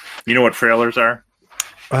 You know what frailers are?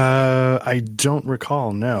 I don't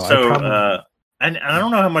recall. No. So, and I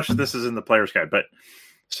don't know how much of this is in the player's guide, but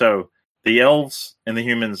so the elves and the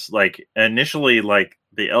humans, like initially, like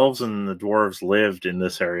the elves and the dwarves lived in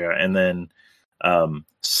this area, and then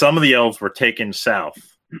some of the elves were taken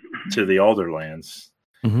south to the Alderlands.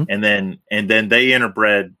 Mm-hmm. And then they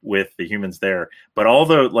interbred with the humans there. But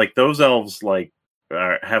although like those elves like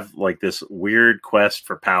have like this weird quest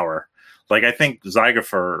for power. Like I think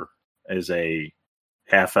Zygofer is a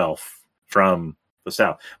half elf from the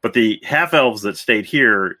south, but the half elves that stayed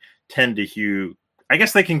here tend to I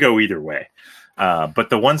guess they can go either way.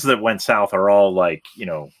 But the ones that went south are all like, you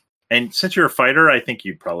know, and since you're a fighter, I think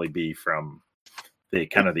you'd probably be from the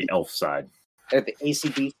kind of the elf side. They're the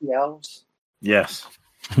ACDC elves. Yes.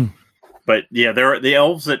 But yeah, there are the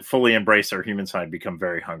elves that fully embrace their human side become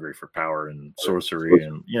very hungry for power and sorcery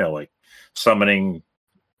and, you know, like summoning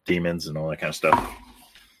demons and all that kind of stuff.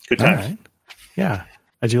 Good times. Right. Yeah.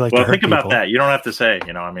 I do like well, to hurt think about people. that. You don't have to say,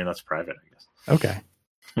 you know, I mean, that's private, I guess. Okay.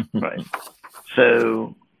 Right.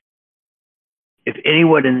 So if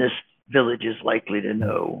anyone in this village is likely to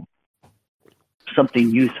know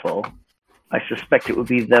something useful, I suspect it would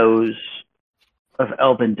be those of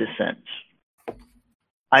Elven descent.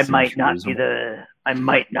 I might not be the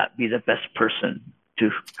best person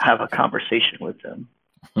to have a conversation with them.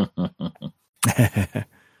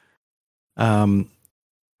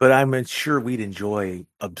 But I'm sure we'd enjoy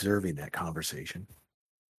observing that conversation.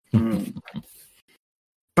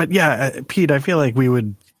 But yeah, Pete, I feel like we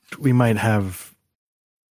might have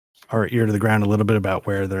our ear to the ground a little bit about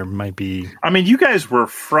where there might be. I mean, you guys were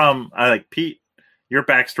from, like Pete, your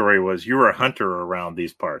backstory was you were a hunter around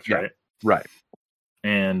these parts, right? Right.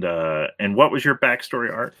 And what was your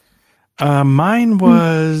backstory, Art? Mine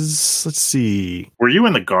was, let's see. Were you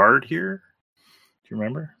in the guard here? Do you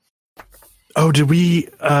remember? Oh, did we?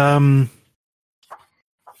 I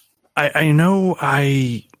know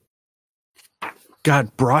I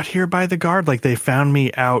got brought here by the guard. Like they found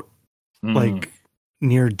me out, like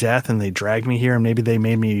near death, and they dragged me here, and maybe they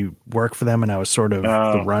made me work for them, and I was sort of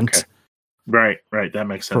the runt. Okay. Right. That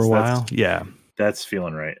makes sense. For a while. Yeah. That's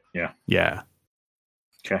feeling right. Yeah. Yeah.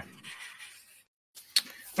 Okay.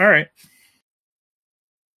 All right.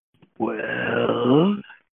 Well.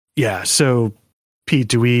 Yeah. So, Pete,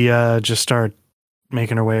 do we just start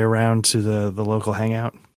making our way around to the local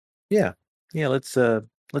hangout? Yeah. Let's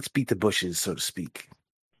beat the bushes, so to speak.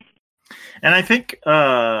 And I think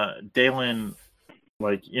Dalen,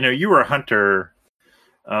 like, you know, you were a hunter.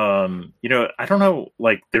 You know, I don't know,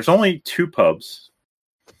 like there's only 2 pubs.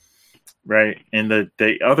 right? And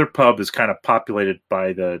the other pub is kind of populated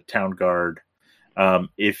by the town guard.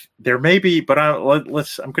 If there may be, but I'm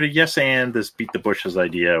going to yes and this beat the bushes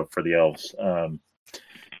idea for the elves.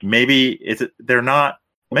 Maybe they're not.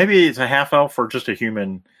 Maybe it's a half elf or just a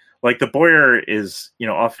human. Like the Boyar is,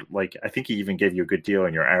 off. Like I think he even gave you a good deal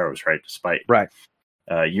on your arrows, right? Despite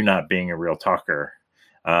you not being a real talker.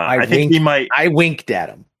 I think he might. I winked at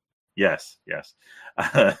him. Yes.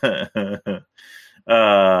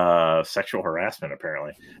 Sexual harassment,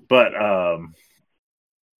 apparently, but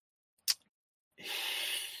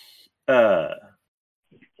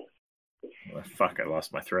fuck, I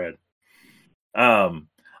lost my thread.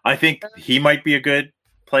 I think he might be a good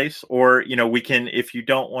place, or we can, if you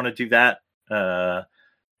don't want to do that,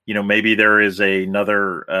 maybe there is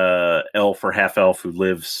another elf or half elf who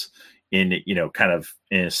lives in kind of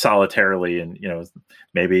solitarily, and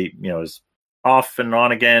maybe is off and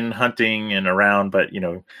on again hunting and around, but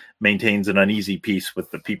maintains an uneasy peace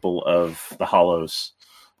with the people of the Hollows.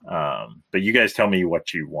 But you guys tell me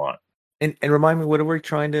what you want. And remind me, what are we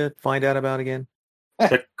trying to find out about again?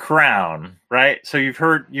 The crown, right? So you've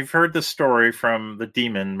heard the story from the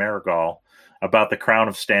demon Marigal about the crown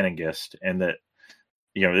of Stanengist, and that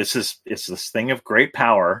it's this thing of great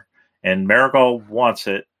power, and Marigal wants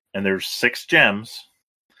it, and there's 6 gems.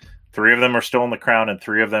 3 of them are still in the crown, and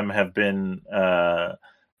 3 of them have been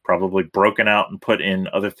probably broken out and put in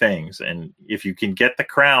other things. And if you can get the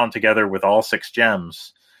crown together with all 6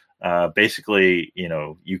 gems, basically,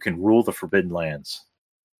 you can rule the Forbidden Lands.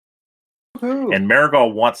 Ooh. And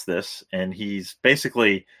Marigal wants this, and he's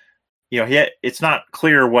basically, it's not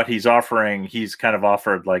clear what he's offering. He's kind of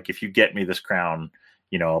offered, like, if you get me this crown,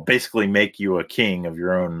 I'll basically make you a king of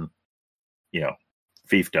your own,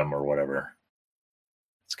 fiefdom or whatever.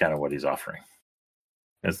 It's kind of what he's offering.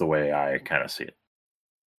 Is the way I kind of see it.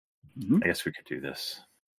 Mm-hmm. I guess we could do this.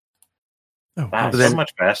 Oh, wow, it's so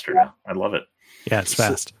much faster now. I love it. Yeah, it's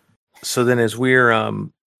fast. So then as we're,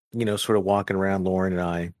 sort of walking around, Lauren and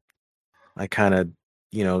I kind of,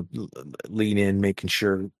 lean in, making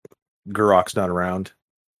sure Gurok's not around.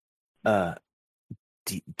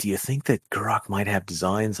 Do you think that Gurok might have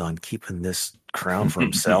designs on keeping this crown for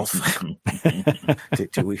himself?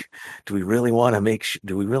 do we really want to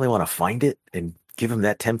do we really want to find it and give him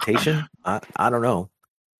that temptation? I don't know.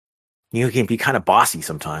 He can be kind of bossy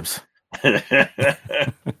sometimes.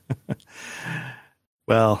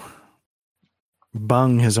 Well,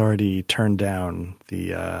 Bung has already turned down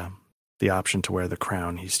the option to wear the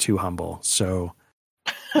crown. He's too humble. So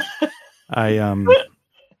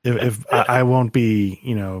if I won't be,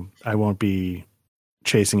 I won't be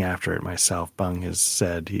chasing after it myself. Bung has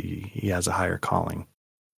said he has a higher calling.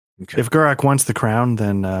 Okay. If Gurok wants the crown,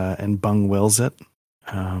 then and Bung wills it,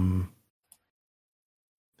 who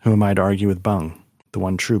am I to argue with Bung, the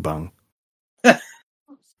one true Bung?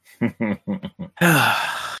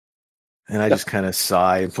 And I just kind of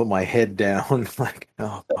sigh and put my head down, like,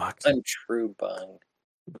 oh, fuck. Untrue Bung.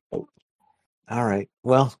 All right.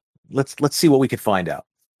 Well, let's see what we can find out.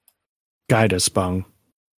 Guide us, Bung.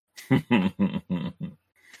 I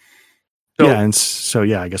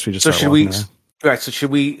guess we just. So should we? Right. So should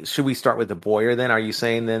we start with the Boyar then? Are you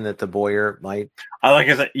saying then that the Boyar might? Like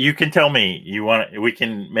I said, you can tell me. We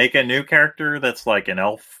can make a new character that's like an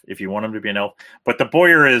elf if you want him to be an elf. But the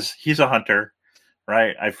Boyar he's a hunter,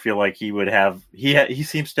 right? I feel like he would have. He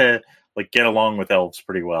seems to like get along with elves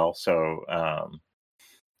pretty well. So,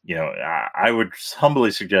 I would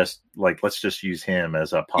humbly suggest let's just use him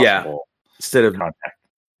as a possible instead of contact.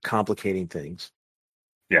 Complicating things.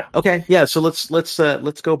 Yeah. Okay. Yeah. So let's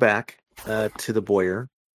go back to the Boyar.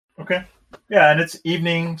 Okay. Yeah, and it's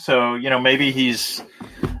evening, so maybe he's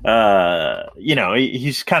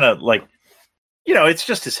he's kind of like it's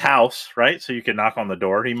just his house, right? So you can knock on the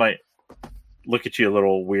door. He might look at you a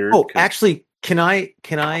little weird. Oh, actually, can I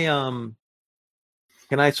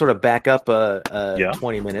sort of back up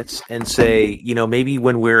 20 minutes and say, maybe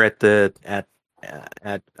when we're at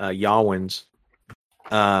Yawin's,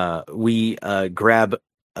 we grab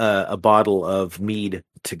a bottle of mead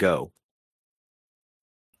to go.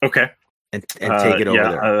 Okay. And take it over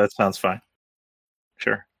there. That sounds fine.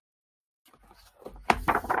 Sure.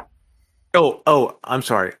 Oh, I'm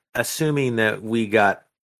sorry. Assuming that we got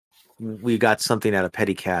something out of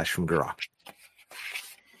petty cash from Gurok.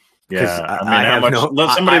 Yeah, how much?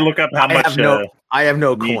 Let somebody look up how much. I have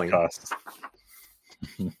no coin. Costs.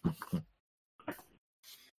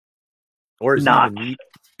 Or is even meat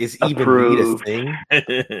a thing?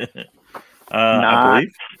 I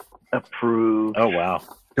believe. Approved. Oh wow.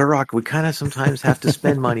 Gurok, we kind of sometimes have to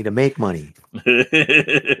spend money to make money.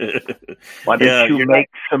 Why don't you make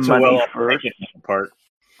some money first? Part.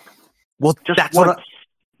 Well, Just that's once, what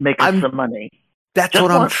make us I'm- some money. that's Just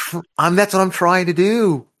what once. that's what I'm trying to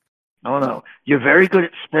do. No. You're very good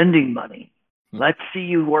at spending money. Let's see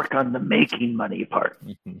you work on the making money part.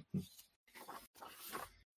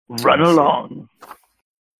 Run along.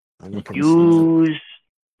 I'm gonna put Use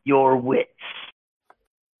your wits.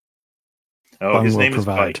 Oh, Bung his will name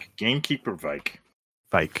provide. is Vike. Gamekeeper Vike.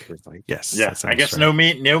 Vike. Vike. Yes. Yeah, that sounds I guess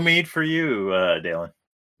right. no mead for you, Dalen.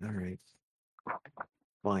 All right.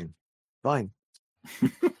 Fine.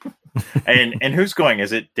 And who's going?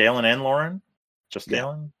 Is it Dalen and Lauren? Just Yeah.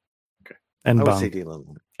 Dalen And I would Bung. say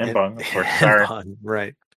Dylan. and Bung, of course. and Sorry. Bung,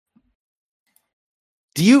 right.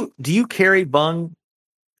 Do you carry Bung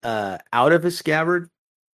out of his scabbard?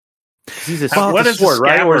 'Cause he's a, What it's does a sword, a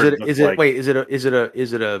right? Or scabbard is look it like? wait, is it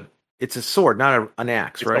a it's a sword, not an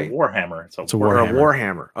axe, It's right? a warhammer. It's It's a Or a warhammer.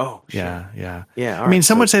 warhammer. Oh, shit. Yeah. Yeah. all I mean, right,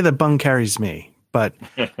 some so- would say that Bung carries me, but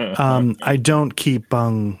I don't keep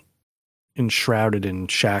Bung enshrouded in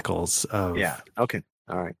shackles of. Yeah. Okay.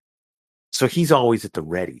 All right. So he's always at the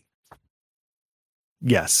ready.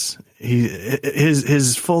 Yes.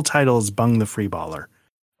 His full title is Bung the Freeballer.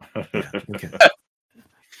 Yeah. Okay.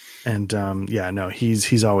 And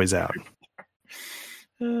he's always out.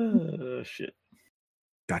 Shit.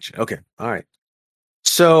 Gotcha. Okay. All right.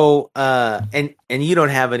 So and you don't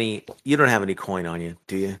have any coin on you,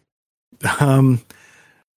 do you?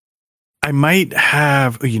 I might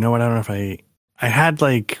have, you know what? I don't know if I had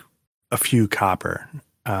like a few copper,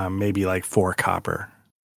 maybe like 4 copper.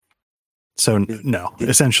 So no,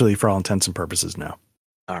 essentially for all intents and purposes, no.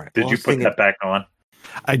 All right. Did Well, I you was put thinking- that back on?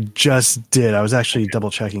 I just did. I was actually double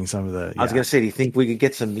checking some of the. I was gonna say, do you think we could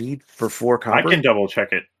get some mead for 4 copper? I can double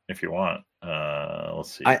check it if you want.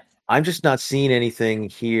 Let's see. I'm just not seeing anything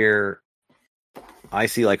here. I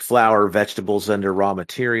see like flour, vegetables under raw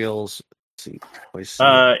materials. Let's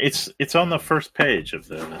see. It's on the first page of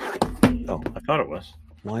the. Oh, I thought it was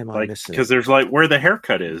Why am I like missing? because there's like where the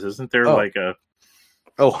haircut is, isn't there? Oh. Like a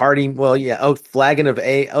Hardy. Well, yeah. Oh, flagon of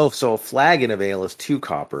ale. Oh, so a flagon of ale is 2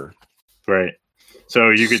 copper. right. So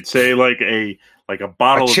you could say like a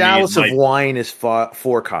bottle A chalice of of mead wine is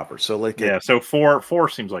 4 copper. So like, yeah. So four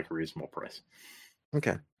seems like a reasonable price.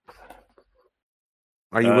 okay.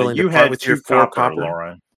 Are you willing you to part had with your 2 4 copper, copper?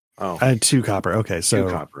 Lauren? Oh, I had 2 copper. Okay, 2 so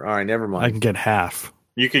copper. All right, never mind. I can get half.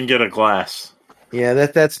 You can get a glass. Yeah,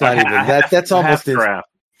 that's not even that. That's almost crap.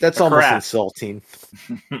 that's a almost crap. insulting.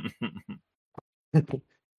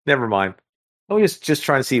 Never mind. I was just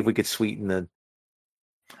trying to see if we could sweeten the.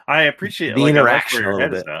 I appreciate The like, I like interaction where a your little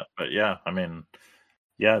head is bit. at, but yeah, I mean,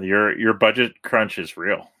 yeah, your budget crunch is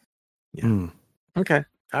real. Yeah. Mm. Okay.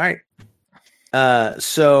 All right.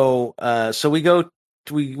 So we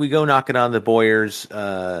go knocking on the Boyers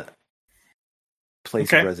place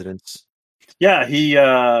Okay. of residence. Yeah,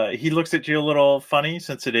 he looks at you a little funny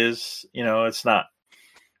since it is, it's not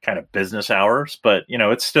kind of business hours, but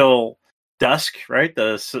it's still dusk, right?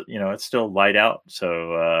 It's still light out.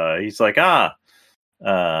 So he's like,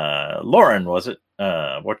 Lauren, was it?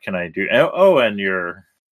 What can I do? Oh, and your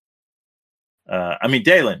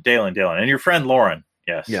Dalen, and your friend Lauren.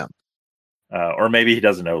 Yes. Yeah. Or maybe he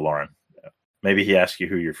doesn't know Lauren. Maybe he asks you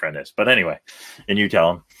who your friend is. But anyway, and you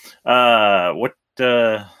tell him,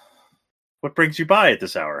 what brings you by at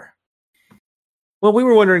this hour? Well, we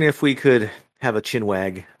were wondering if we could have a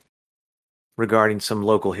chinwag regarding some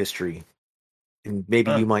local history, and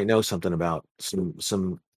maybe you might know something about some.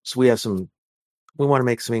 So we have some. We want to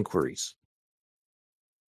make some inquiries.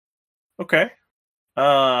 Okay.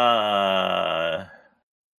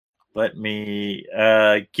 Let me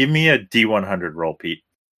give me a D100 roll, Pete.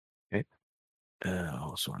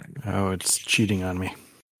 Sorry. Oh, it's cheating on me.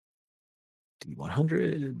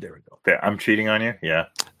 D100. There we go. Okay, I'm cheating on you. Yeah.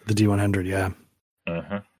 The D100, yeah.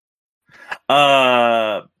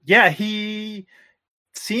 Yeah, he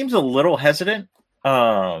seems a little hesitant.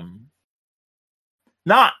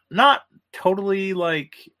 Not totally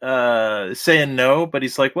like saying no, but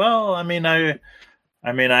he's like, well, I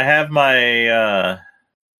have my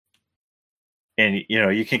and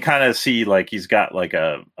you can kind of see like he's got like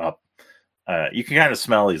you can kind of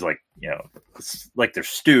smell he's like, it's like there's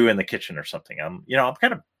stew in the kitchen or something. I'm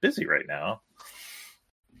kind of busy right now.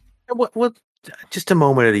 What? Just a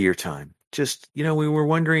moment of your time. Just we were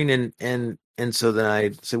wondering, and so then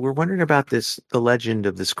I said we're wondering about the legend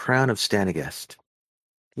of this crown of Stanagest.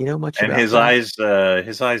 You know much and about his that?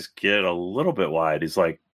 his eyes get a little bit wide. He's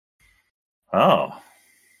like, oh,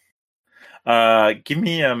 give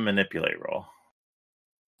me a manipulate roll.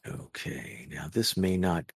 Okay, now this may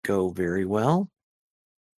not go very well.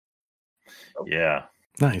 Yeah,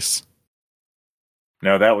 Nice.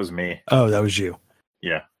 no, that was me. Oh, that was you.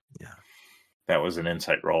 Yeah. That was an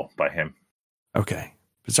insight roll by him. Okay.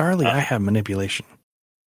 Bizarrely, I have manipulation.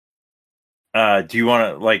 Do you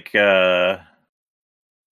want to like? Well,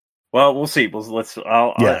 we'll see. I'll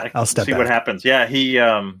step see back. what happens. Yeah, he's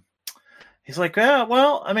like,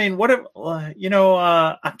 well, I mean, what if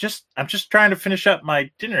I'm just trying to finish up my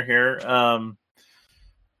dinner here.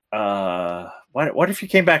 What if you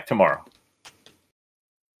came back tomorrow?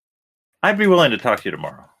 I'd be willing to talk to you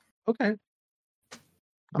tomorrow. Okay.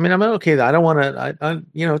 I mean, I'm okay. I don't want to. I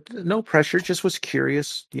no pressure. Just was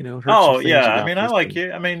curious. Heard some things Yeah. I about mean, I this, like and- you.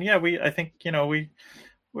 I mean, yeah. I think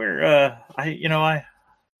we're.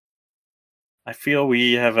 I feel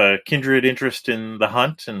we have a kindred interest in the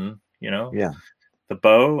hunt, and Yeah. the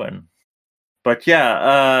bow, but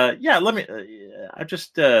yeah. Let me. I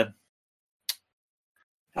just. I'll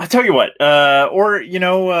tell you what.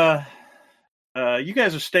 You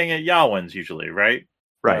guys are staying at Yawin's usually, right?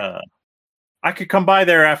 Right. I could come by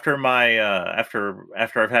there after my after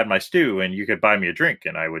I've had my stew, and you could buy me a drink,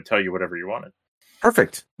 and I would tell you whatever you wanted.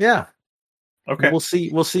 Perfect. Yeah. Okay. We'll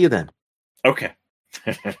see you then. Okay.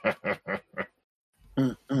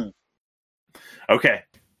 Okay.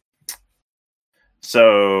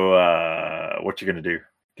 So, what you gonna do? You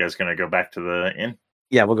guys gonna go back to the inn?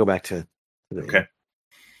 Yeah, we'll go back to the Okay.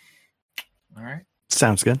 All right.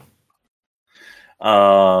 Sounds good.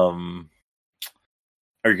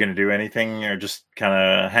 Are you gonna do anything, or just kind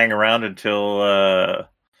of hang around until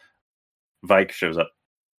Vike shows up?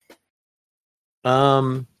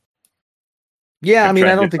 Yeah, I mean, Try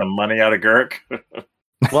I and don't get think. some money out of Gurk.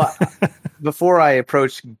 Well, before I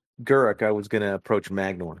approach Guruk, I was going to approach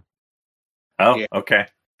Magnor. Oh, Yeah. okay.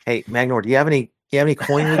 Hey, Magnor, do you have any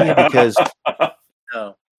coin with you? Because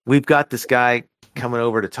No. we've got this guy coming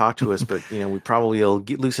over to talk to us, but we probably will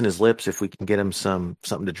loosen his lips if we can get him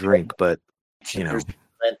something to drink. But There's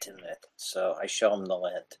lint in it, so I show him the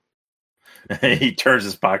lint. He turns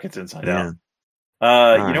his pockets inside yeah.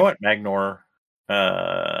 out. You right. know what, Magnor?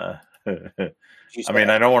 You I mean,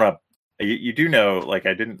 say- I don't want to. You do know, like,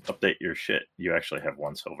 I didn't update your shit. You actually have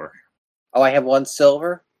 1 silver. Oh, I have 1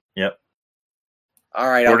 silver. Yep. All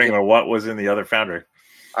right. According to what was in the other foundry.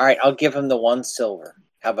 All right, I'll give him the 1 silver.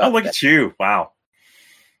 How about Oh, look that? at you! Wow,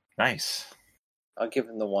 nice. I'll give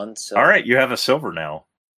him the 1 silver. All right, you have a silver now.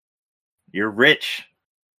 You're rich,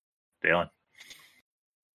 Dalen.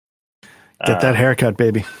 Get that haircut,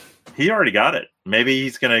 baby. He already got it. Maybe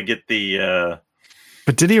he's gonna get the.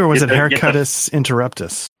 But did he, or was Get it the- get the- haircutus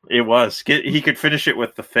interruptus? It was. He could finish it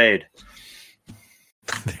with the fade.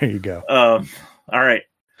 There you go. All right.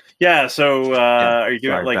 Yeah. So, are you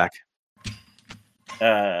doing Sorry, like?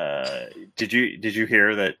 back. Did you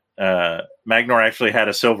hear that? Magnor actually had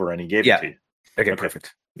a silver and he gave Yeah. it to you. Okay, Okay.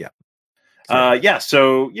 perfect. Yeah. Yeah.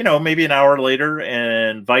 So maybe an hour later,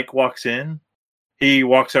 and Vike walks in. He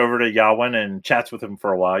walks over to Yawin and chats with him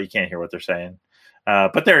for a while. You can't hear what they're saying,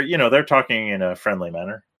 but they're talking in a friendly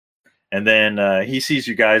manner. And then he sees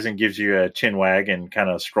you guys and gives you a chin wag and kind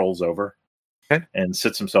of strolls over, Okay. and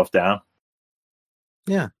sits himself down.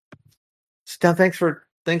 Sit down. Thanks for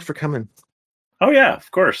coming. Oh yeah,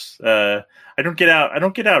 of course. I don't get out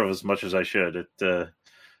of as much as I should.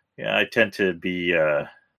 I tend to be. I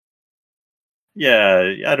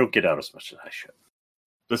don't get out as much as I should.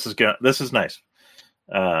 This is nice.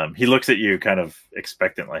 He looks at you kind of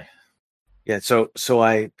expectantly. Yeah. So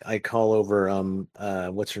I call over.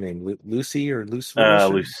 What's her name? Lucy or Lucy? No,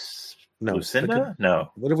 Lucinda?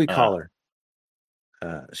 No. What do we call her?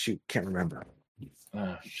 Shoot, can't remember.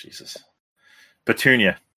 Oh, Jesus.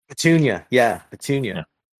 Petunia. Petunia. Yeah, Petunia. Yeah.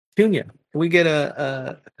 Petunia. Can we get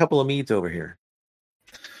a couple of meads over here?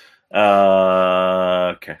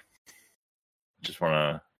 Okay. Just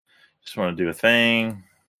wanna do a thing.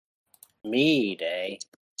 Mead, eh?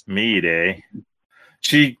 Mead, eh?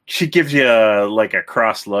 She gives you a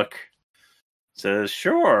cross look. Says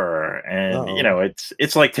sure, and Uh-oh.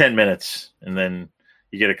 it's like 10 minutes, and then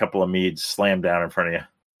you get a couple of meads slammed down in front of you.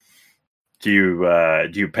 Do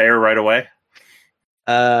you pay her right away?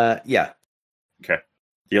 Yeah. Okay.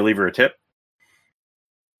 Do you leave her a tip?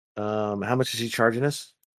 How much is he charging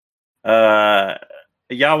us?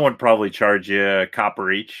 Y'all would probably charge you a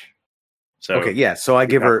copper each. So Okay, yeah. So I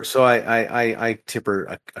give copper. her. So I tip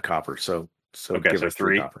her a copper. So Okay, give so her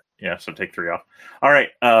 3. copper. Yeah, so take 3 off. All right.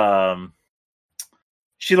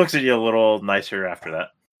 She looks at you a little nicer after that.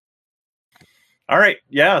 All right.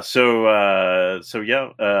 Yeah. So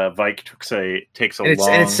Vike takes a And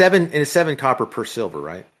long it's 7 copper per silver,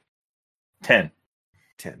 right? 10.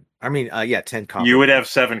 10. I mean, 10 copper. You would have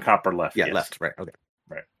 7 copper left. Yeah, yes. left. Right. Okay.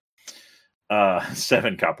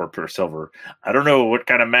 7 copper per silver. I don't know what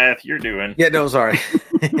kind of math you're doing. Yeah, no, sorry.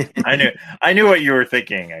 I knew what you were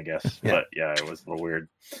thinking, I guess. Yeah. But yeah, it was a little weird.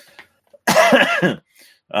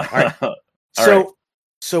 All right.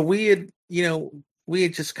 So we had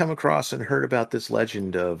just come across and heard about this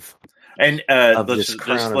legend of And this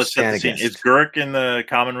crown of let's set the scene. Stanagast. Is Gurk in the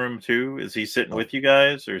common room too? Is he sitting with you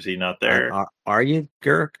guys, or is he not there? Are you,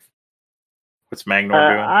 Gurk? What's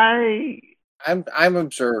Magnor doing? I'm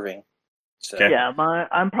observing. So. Okay. Yeah,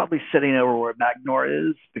 I'm probably sitting over where Magnor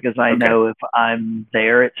is because I know if I'm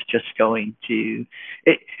there, it's just going to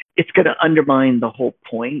it's going to undermine the whole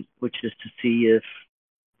point, which is to see if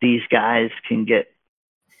these guys can get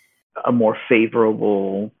a more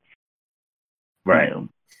favorable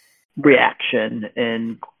reaction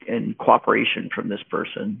and cooperation from this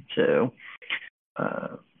person. So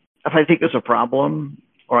if I think there's a problem,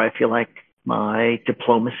 or I feel like my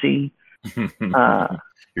diplomacy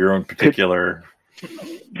your own particular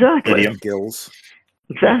idiom skills.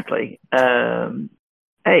 Exactly.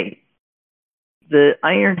 Hey, the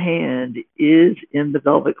iron hand is in the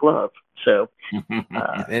velvet glove, so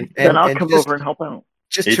then I'll come over and help out.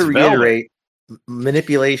 Just to reiterate,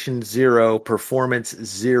 manipulation 0, performance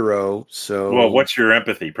 0. So, well, what's your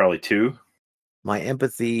empathy? Probably 2. My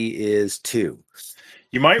empathy is 2.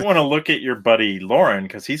 You might want to look at your buddy Lauren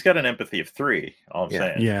because he's got an empathy of 3. All I'm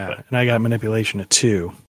saying. Yeah, and I got manipulation of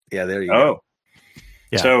 2. Yeah, there you go.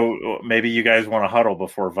 Yeah. So maybe you guys want to huddle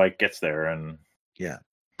before Vike gets there, and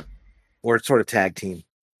or sort of tag team.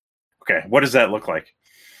 Okay, what does that look like?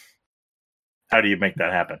 How do you make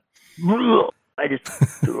that happen? I just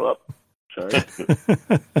threw up. Sorry.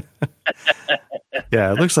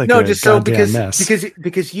 Yeah, it looks like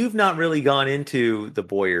because you've not really gone into the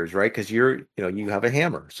Boyers, right? Because you have a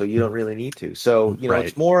hammer, so you don't really need to. So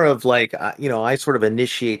it's more of like I sort of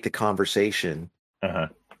initiate the conversation,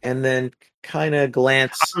 and then kind of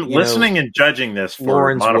glance. I'm listening and judging this for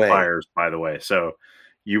Lauren's modifiers, by the way. So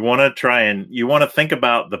you want to think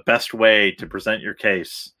about the best way to present your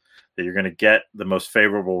case that you're going to get the most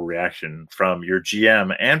favorable reaction from your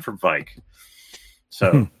GM and from Vike.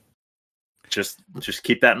 So. Just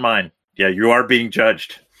keep that in mind. Yeah, you are being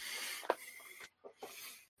judged.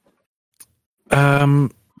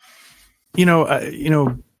 Fung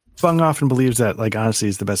often believes that like honesty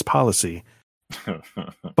is the best policy.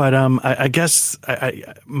 But I guess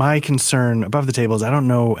my concern above the table is I don't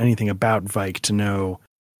know anything about Vike to know.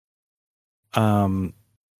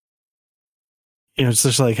 It's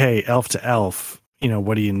just like, hey, elf to elf.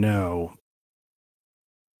 What do you know?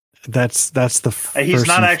 That's the he's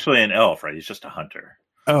not actually an elf, right? He's just a hunter.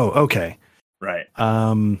 Oh, okay. Right.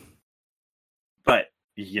 But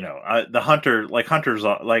the hunter, like hunters,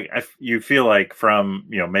 like you feel like from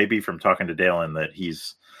maybe from talking to Dalen that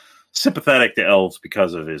he's sympathetic to elves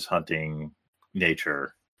because of his hunting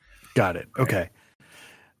nature. Got it. Right? Okay.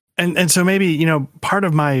 And so maybe part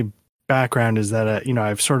of my background is that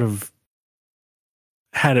I've sort of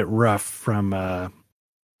had it rough from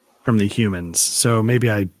the humans, so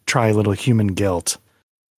maybe I try a little human guilt.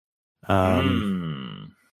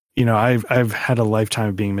 I've had a lifetime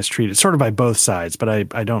of being mistreated, sort of by both sides, but I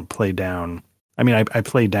don't play down. I mean, I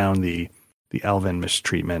play down the elven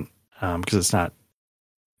mistreatment because it's not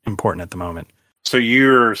important at the moment. So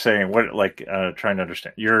you're saying what? Like trying to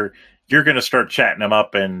understand. You're going to start chatting them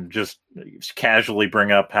up and just casually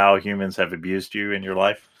bring up how humans have abused you in your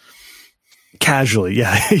life. Casually,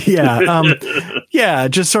 yeah,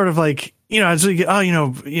 just sort of like it's like,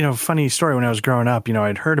 funny story. When I was growing up,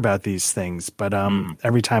 I'd heard about these things, but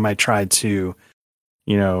every time I tried to,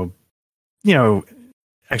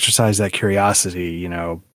 exercise that curiosity,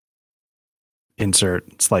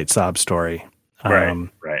 insert slight sob story. Right.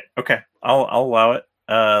 Okay, I'll allow it.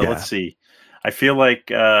 Let's see. I feel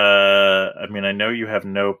like I know you have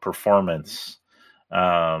no performance.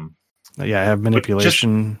 I have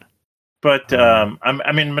manipulation. But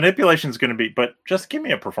manipulation is going to be. But just give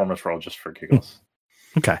me a performance roll just for giggles.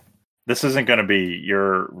 Okay. This isn't going to be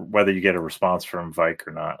whether you get a response from Vike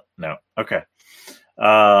or not. No. Okay.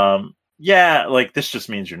 Like this just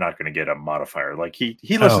means you're not going to get a modifier. Like he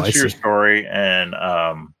listens to your story and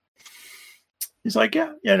he's like,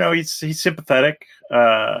 he's sympathetic.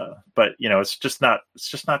 But it's just not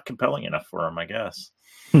compelling enough for him, I guess.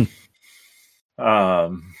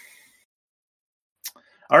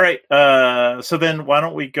 All right. So then why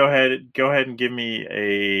don't we go ahead and give me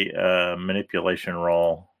a manipulation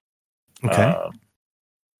roll. Okay.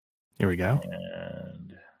 Here we go.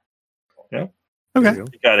 And okay. You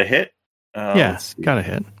got a hit. Got a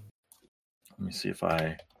hit. Let me see if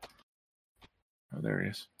I. Oh, there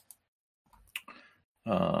he is.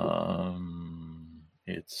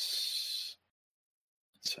 It's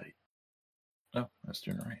Insight. Oh, I was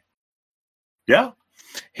doing it right. Yeah,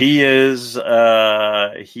 he is.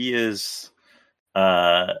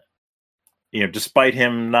 Despite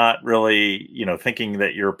him not really, thinking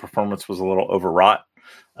that your performance was a little overwrought,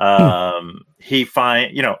 he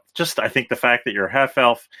just I think the fact that you're a half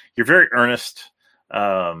elf, you're very earnest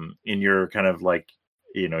in your kind of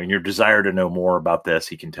in your desire to know more about this.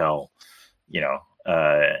 He can tell,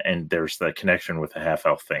 and there's the connection with the half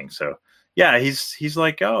elf thing. So yeah, he's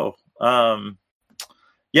like, oh,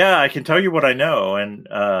 yeah, I can tell you what I know, and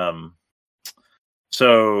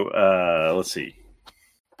let's see.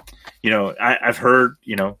 I've heard,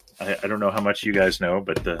 I don't know how much you guys know,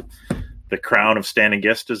 but the crown of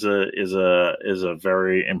Stanengist is a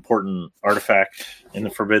very important artifact in the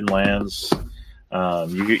Forbidden Lands.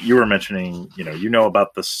 You were mentioning,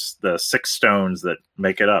 about the 6 stones that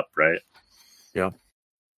make it up, right? Yeah.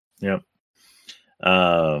 Yep.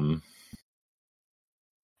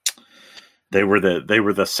 They were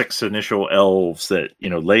the 6 initial elves that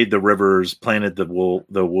laid the rivers, planted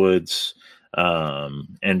the woods,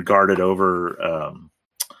 and guarded over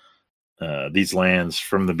these lands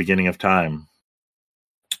from the beginning of time.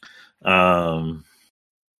 The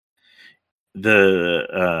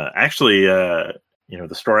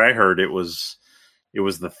story I heard, it was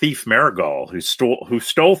the thief Marigal who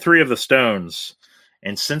stole 3 of the stones,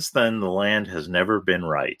 and since then the land has never been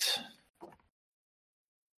right.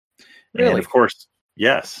 Really? And of course,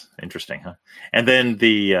 yes. Interesting, huh? And then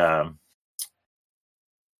the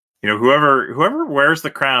whoever wears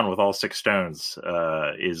the crown with all 6 stones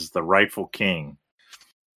is the rightful king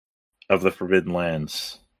of the Forbidden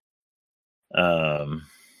Lands. And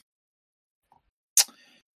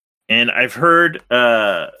I've heard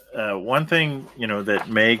one thing, that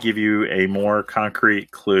may give you a more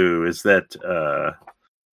concrete clue is that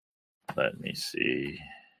let me see.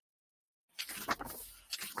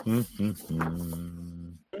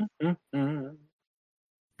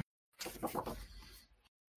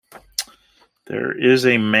 There is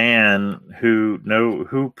a man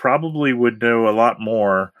who probably would know a lot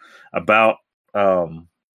more about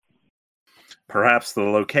perhaps the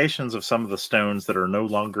locations of some of the stones that are no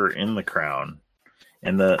longer in the crown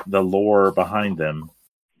and the lore behind them.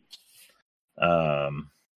 And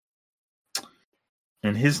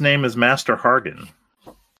his name is Master Hargan.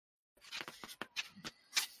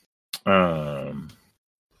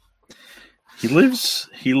 He lives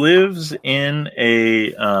in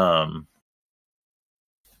a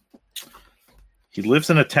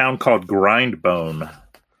town called Grindbone,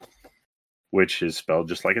 which is spelled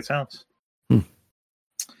just like it sounds.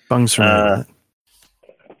 Bung's familiar with it.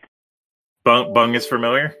 Bung is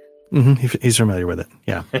familiar? Mm-hmm. He's familiar with it,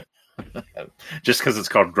 yeah. Just because it's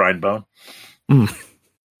called Grindbone?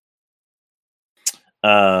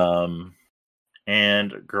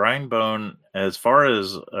 And Grindbone, as far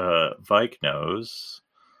as Vike knows,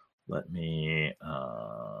 let me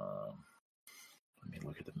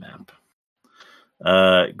look at the map.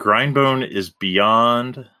 Grindbone is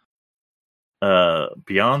beyond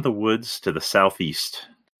the woods to the southeast.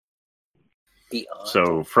 Beyond.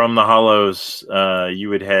 So from the Hollows, you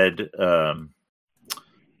would head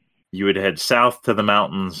south to the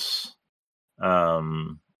mountains,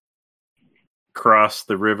 cross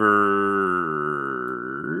the river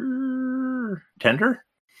Tender,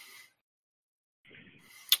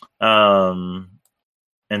 and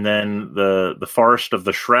then the forest of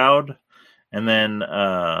the Shroud, and then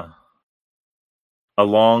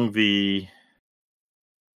along the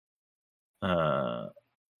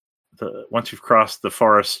once you've crossed the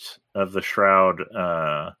forest of the Shroud,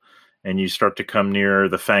 and you start to come near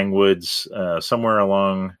the Fang Woods, somewhere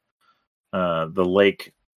along the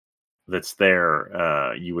lake that's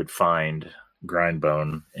there, you would find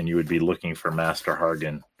Grindbone, and you would be looking for Master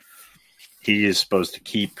Hargan. He is supposed to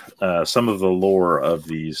keep some of the lore of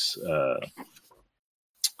these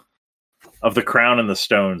of the crown and the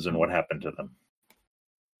stones and what happened to them.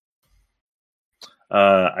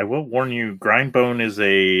 I will warn you, Grindbone is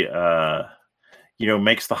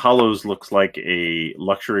makes the Hollows looks like a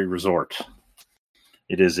luxury resort.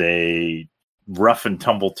 It is a rough and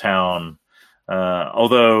tumble town.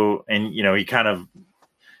 Although he kind of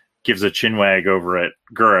gives a chinwag over at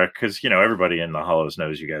Gura because, everybody in the Hollows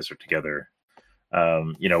knows you guys are together.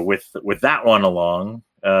 With that one along,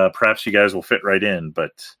 perhaps you guys will fit right in,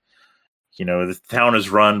 but, the town is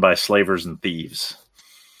run by slavers and thieves.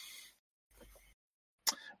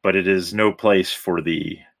 But it is no place for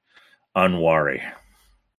the unwary.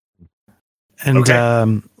 And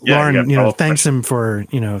okay. Lauren, thanks him for,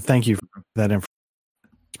 thank you for that information.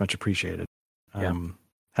 It's much appreciated.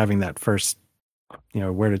 Having that first,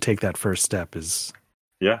 where to take that first step is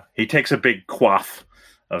Yeah, he takes a big quaff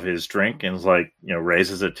of his drink and is like,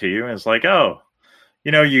 raises it to you and is like, "Oh,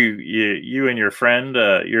 you and your friend,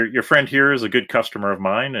 your friend here is a good customer of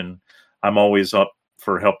mine, and I'm always up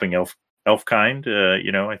for helping elf kind.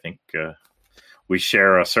 I think we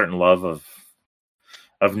share a certain love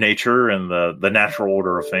of nature and the natural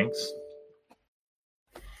order of things."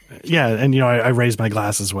 Yeah, and I raise my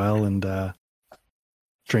glass as well and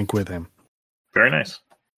drink with him. Very nice.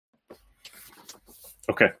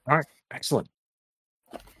 Okay. All right. Excellent.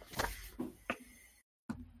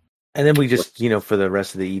 And then we just, for the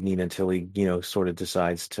rest of the evening until he, sort of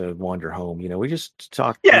decides to wander home, we just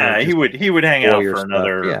talk. Yeah, he would hang out for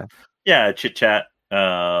another, stuff. chit chat.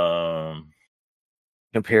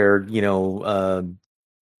 Compare,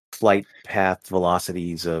 flight path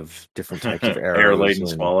velocities of different types of arrows. Air-laden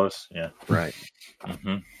swallows. Yeah. Right.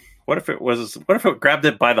 Mm-hmm. What if it grabbed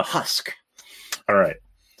it by the husk? All right.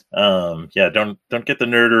 Don't get the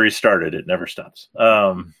nerdery started. It never stops.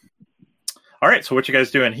 All right, so what you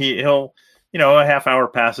guys doing? He'll a half hour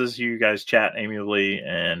passes. You guys chat amiably,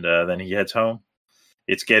 and then he heads home.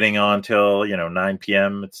 It's getting on till 9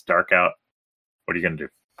 p.m. It's dark out. What are you gonna do?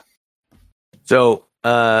 So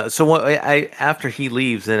what after he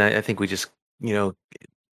leaves, then I think we just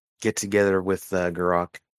get together with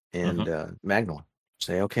Garak and Magnor.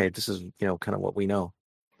 Say, okay, this is kind of what we know.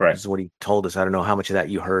 Right. This is what he told us. I don't know how much of that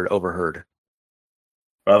you overheard.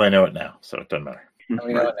 Well, they know it now, so it doesn't matter.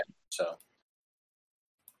 We know it now, so.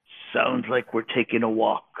 Sounds like we're taking a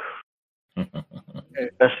walk.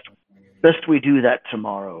 Best we do that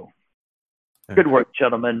tomorrow. Good work,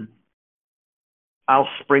 gentlemen. I'll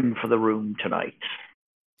spring for the room tonight.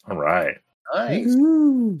 All right. Nice.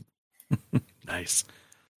 Nice.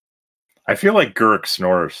 I feel like Gurk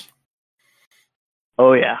snores.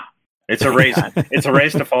 Oh yeah. It's a race. It's a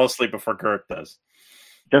race to fall asleep before Gurk does.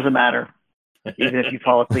 Doesn't matter. Even if you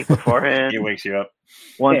fall asleep beforehand, he wakes you up.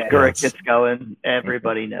 Once Gurk gets going,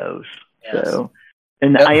 everybody knows. Yes. So,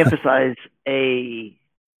 and I emphasize a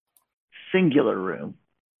singular room.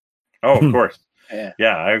 Oh, of course. Yeah.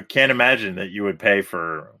 I can't imagine that you would pay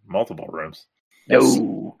for multiple rooms.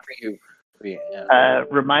 No. For you. Yeah.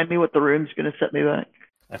 Remind me what the room's going to set me back.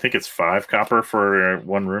 I think it's 5 copper for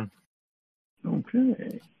one room.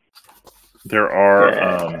 Okay. There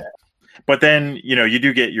are, but then you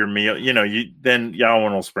do get your meal. Then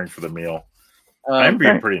Yawin will spring for the meal. I'm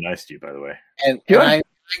being pretty nice to you, by the way.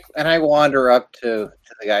 And I wander up to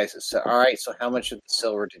the guys and say, "All right, so how much of the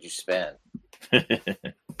silver did you spend?"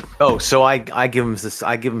 Oh, so I give him this.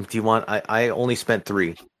 I give him. Do you want? I only spent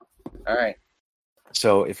 3. All right.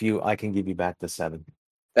 So I can give you back the 7.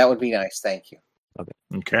 That would be nice. Thank you.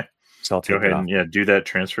 Okay. So I'll go ahead and do that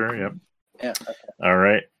transfer. Yep. Yeah. Okay. All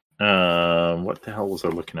right. What the hell was I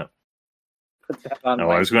looking up? Put that on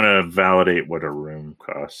I was going to validate what a room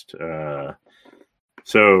cost.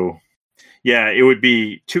 So, yeah, it would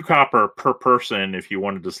be 2 copper per person if you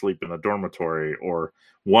wanted to sleep in a dormitory, or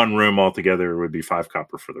 1 room altogether would be 5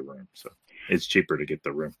 copper for the room. So it's cheaper to get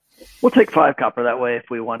the room. We'll take 5 copper that way if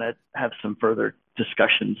we want to have some further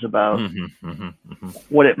discussions about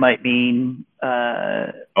what it might mean.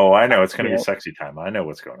 I know. It's going to be sexy time. I know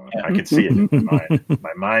what's going on. I can see it in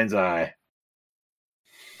my mind's eye.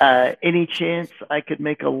 Any chance I could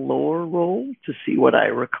make a lore roll to see what I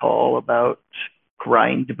recall about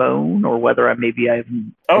Grindbone, or whether I've the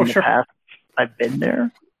past I've been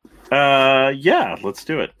there? Yeah, let's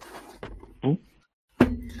do it.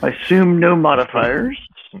 I assume no modifiers.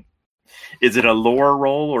 Is it a lore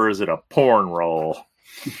roll or is it a porn roll?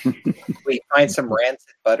 We find some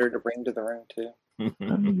rancid butter to bring to the room too.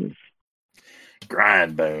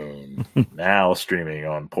 Grindbone, now streaming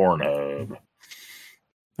on Pornhub.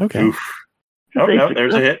 Okay. Oof. Oh no,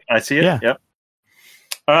 there's a hit. I see it. Yeah.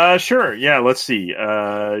 Yep. Sure. Yeah. Let's see.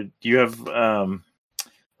 Do you have?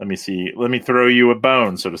 Let me see. Let me throw you a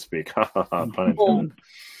bone, so to speak. Pun intended.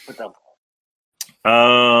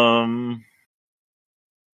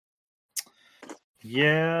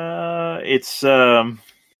 Yeah, it's you've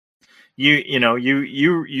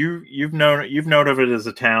known of it as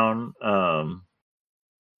a town.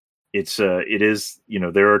 It is,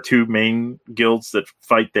 there are 2 main guilds that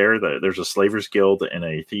fight there. There's a Slavers Guild and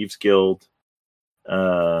a Thieves Guild.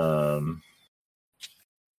 I'll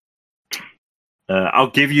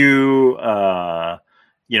give you, I'll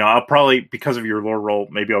probably, because of your lore roll,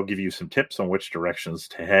 maybe I'll give you some tips on which directions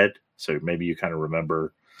to head. So maybe you kind of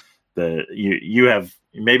remember you have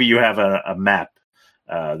a map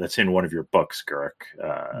that's in one of your books, Gurk.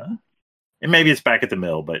 And maybe it's back at the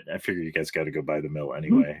mill, but I figure you guys got to go by the mill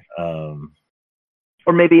anyway.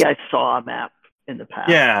 Or maybe I saw a map in the past.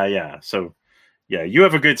 Yeah. So, yeah, you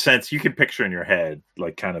have a good sense. You can picture in your head,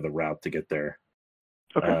 like, kind of the route to get there.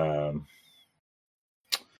 Okay.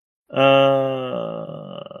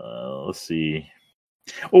 Let's see.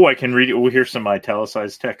 Oh, I can read it. We'll hear some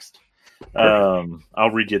italicized text.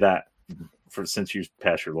 I'll read you that since you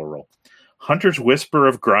passed your low roll. Hunters whisper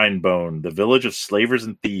of Grindbone, the village of slavers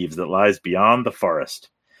and thieves that lies beyond the forest.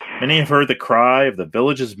 Many have heard the cry of the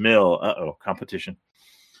village's mill. Competition.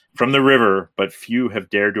 From the river, but few have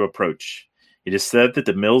dared to approach. It is said that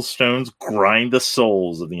the millstones grind the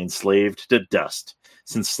souls of the enslaved to dust,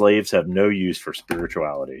 since slaves have no use for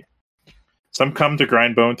spirituality. Some come to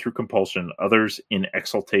Grindbone through compulsion, others in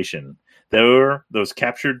exultation. There, those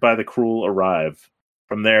captured by the cruel arrive.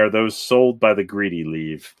 From there, those sold by the greedy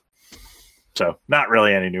leave. So, not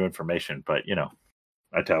really any new information, but,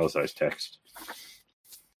 italicized text.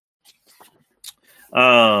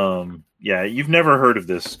 Yeah, you've never heard of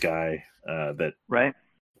this guy, that right,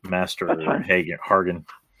 Master Hargan.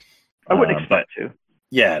 I wouldn't expect to.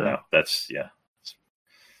 Yeah, so. No, that's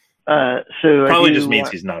So probably just means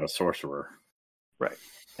he's not a sorcerer. Right.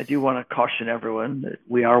 I do want to caution everyone that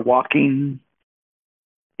we are walking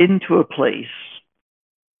into a place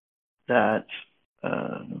that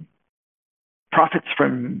profits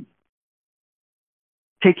from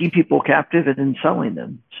taking people captive and then selling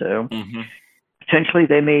them. So potentially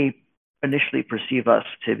they may initially perceive us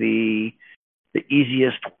to be the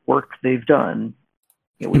easiest work they've done.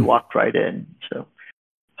 We walked right in. So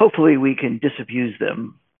hopefully we can disabuse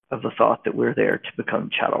them of the thought that we're there to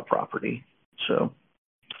become chattel property. So,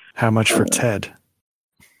 how much for Ted?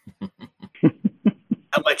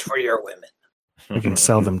 How much for your women? We can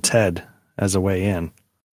sell them Ted as a way in.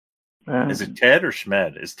 Is it Ted or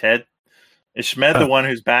Schmed? Is Schmed the one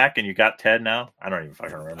who's back and you got Ted now? I don't even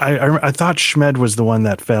fucking remember. I thought Schmed was the one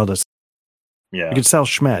that failed us. Yeah. You could sell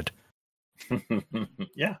Schmed.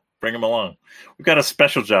 Yeah, bring him along. We've got a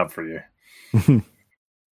special job for you.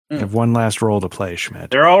 I have one last roll to play, Schmed.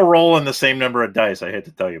 They're all rolling the same number of dice, I hate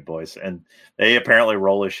to tell you, boys. And they apparently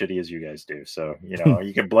roll as shitty as you guys do. So,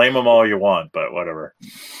 you can blame them all you want, but whatever.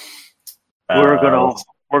 We're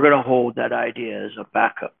gonna hold that idea as a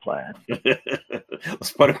backup plan.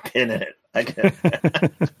 Let's put a pin in it. I get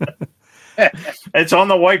it. It's on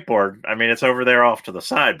the whiteboard. I mean, it's over there off to the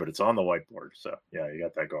side, but it's on the whiteboard. So, yeah, you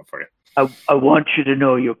got that going for you. I want you to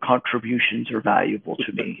know your contributions are valuable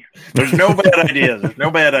to me. There's no bad ideas. There's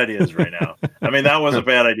no bad ideas right now. I mean, that was a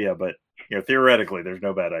bad idea, but theoretically, there's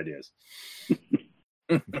no bad ideas.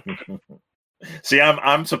 See,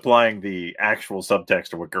 I'm supplying the actual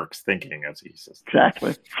subtext of what Girk's thinking as he says.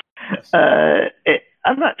 Exactly. Yes.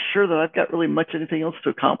 I'm not sure that I've got really much anything else to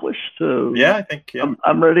accomplish. So yeah, I think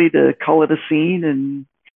I'm ready to call it a scene and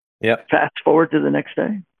fast forward to the next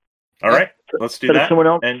day. All right, let's do that. If someone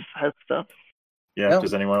else has stuff. Yeah. No.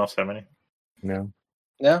 Does anyone else have any? No.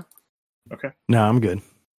 Okay. No, I'm good.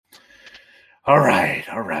 All right.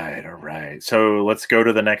 So let's go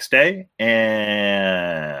to the next day,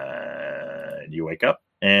 and you wake up,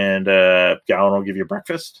 and Gowan will give you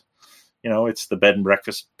breakfast. It's the bed and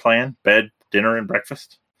breakfast plan: bed, dinner, and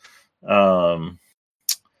breakfast. And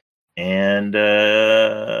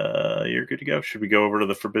you're good to go. Should we go over to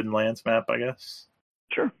the Forbidden Lands map? I guess.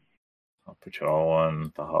 Sure. I'll put you all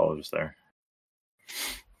on the hollows there.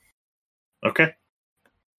 Okay.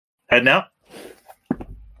 Heading out.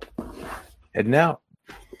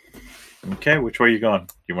 Okay, which way are you going?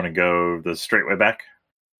 Do you want to go the straight way back?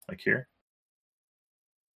 Like here?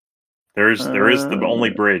 There is the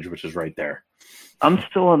only bridge, which is right there. I'm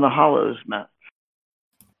still on the hollows map.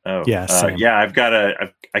 Oh. Yeah, same. Yeah,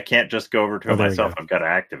 I can't just go over to it myself. I've got to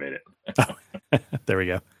activate it. There we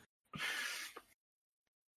go.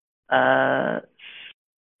 That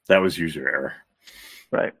was user error.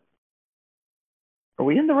 Right. Are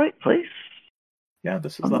we in the right place? Yeah,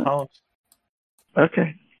 this is the hollows.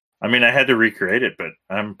 Okay. I mean, I had to recreate it, but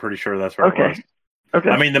I'm pretty sure that's where it was. Okay.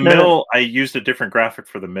 I mean, the mill, I used a different graphic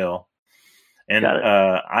for the mill. And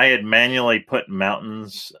I had manually put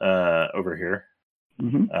mountains over here.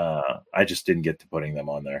 Mm-hmm. I just didn't get to putting them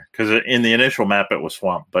on there. Because in the initial map, it was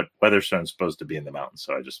swamp, but Weatherstone's supposed to be in the mountains,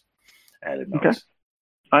 so I just added mountains. Okay.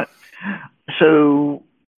 All right. So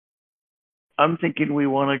I'm thinking we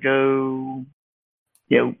want to go,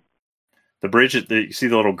 the bridge, you see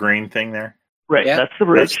the little green thing there? Right, yeah. That's the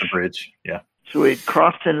bridge. That's the bridge, yeah. So we'd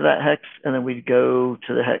cross into that hex, and then we'd go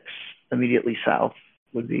to the hex immediately south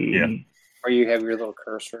would be... Yeah. Where you have your little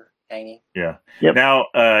cursor hanging. Yeah. Yep. Now,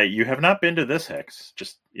 you have not been to this hex,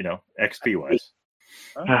 just, XP-wise.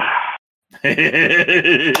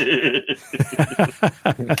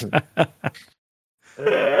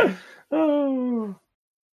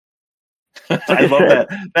 I love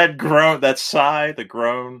that groan, that sigh, the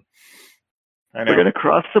groan. I know. We're going to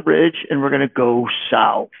cross the bridge and we're going to go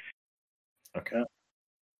south. Okay.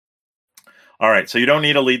 All right. So you don't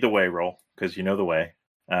need a lead the way roll because you know the way.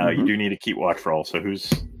 You do need a keep watch roll. So who's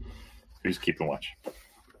keeping watch?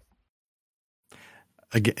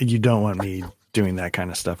 Again, you don't want me doing that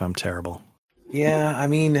kind of stuff. I'm terrible. Yeah, I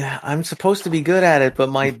mean, I'm supposed to be good at it, but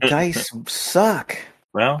my dice suck.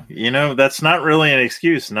 Well, that's not really an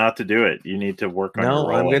excuse not to do it. You need to work on your roll.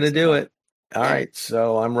 No, I'm going to do it. All right,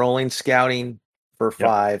 so I'm rolling scouting for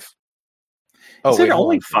 5. Is it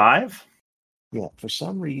only 5? Yeah, for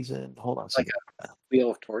some reason. Hold on a Like second. a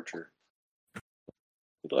wheel of torture.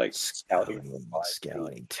 Like scouting.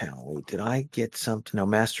 Scouting talent. Wait, did I get something? No,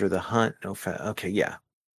 Master of the Hunt. No, okay, yeah.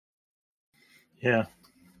 Yeah.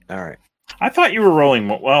 All right. I thought you were rolling.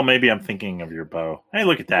 Well, maybe I'm thinking of your bow. Hey,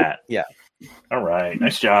 look at that. Yeah. All right.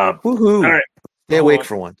 Nice job. Woohoo. All right. Stay awake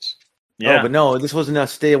for once. Yeah. Oh, but no, this wasn't a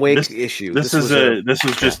stay awake issue. This was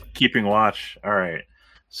just keeping watch. All right.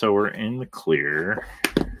 So we're in the clear.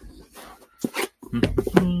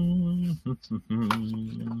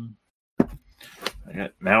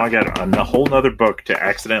 I got a whole nother book to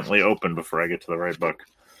accidentally open before I get to the right book.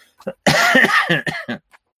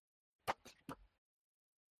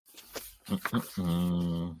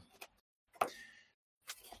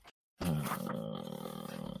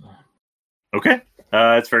 Okay.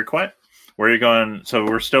 It's very quiet. Where are you going? So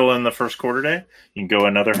we're still in the first quarter day. You can go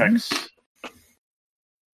another hex.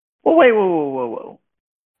 Well, wait, whoa.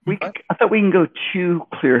 I thought we can go 2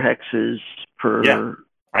 clear hexes per. Yeah.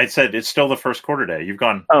 I said it's still the first quarter day. You've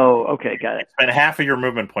gone. Oh, okay, got it. Spend half of your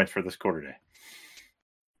movement points for this quarter day.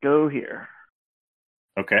 Go here.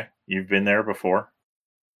 Okay. You've been there before,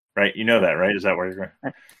 right? You know that, right? Is that where you're going?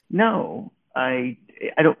 No, I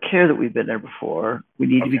don't care that we've been there before. We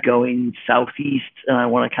need to be going southeast, and I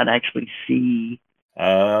want to kind of actually see.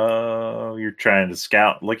 Oh, you're trying to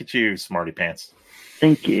scout. Look at you, smarty pants.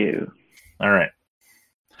 Thank you. All right.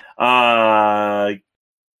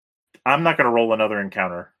 I'm not going to roll another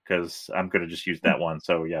encounter because I'm going to just use that one.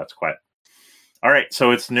 So yeah, it's quiet. All right. So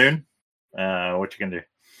it's noon. What you can do?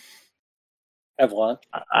 Have one.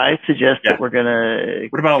 I suggest that we're going to.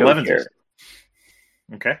 What about 11?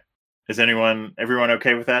 Okay. Is everyone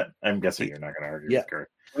okay with that? I'm guessing you're not going to argue with Gert.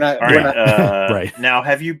 All right. Right. Now,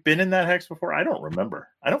 have you been in that hex before? I don't remember.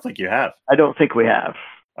 I don't think you have. I don't think we have.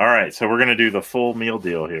 All right. So we're going to do the full meal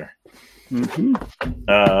deal here. Mm-hmm.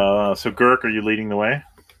 So Gurk, are you leading the way?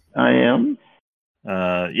 I am.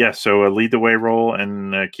 Yeah. So lead the way roll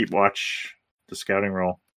and keep watch the scouting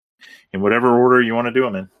roll in whatever order you want to do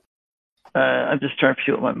them in. I'm just trying to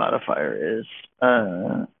see what my modifier is.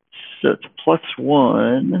 So it's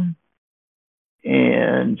 +1,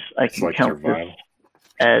 and I can count this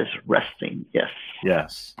as resting. Yes.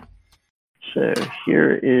 Yes. So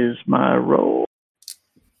here is my roll.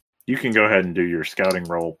 You can go ahead and do your scouting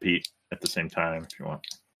roll, Pete, at the same time if you want.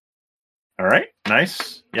 All right.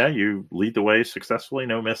 Nice. Yeah, you lead the way successfully.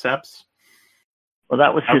 No mishaps. Well,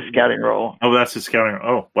 that was his scouting roll. Oh, that's his scouting.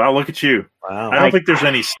 Oh, wow. Look at you. Wow. I don't think there's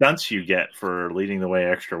any stunts you get for leading the way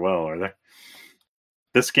extra well, are there?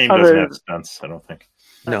 This game doesn't have stunts, I don't think.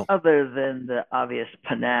 No. Other than the obvious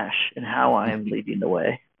panache in how I am leading the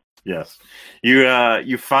way. Yes.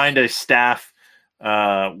 You find a staff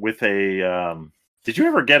with a... did you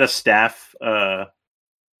ever get a staff Magnor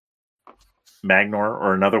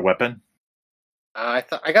or another weapon? I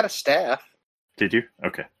got a staff. Did you?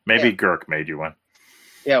 Okay. Maybe Gurk made you one.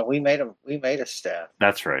 Yeah, we made a staff.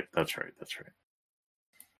 That's right.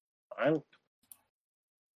 I'm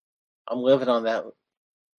living on that.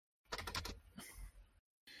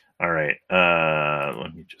 All right.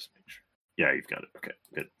 Let me just make sure. Yeah, you've got it. Okay,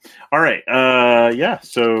 good. All right. Yeah,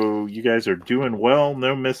 so you guys are doing well.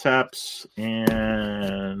 No mishaps.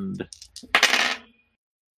 And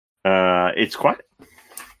it's quiet.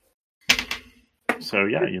 So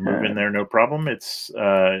yeah, you move in there, no problem. It's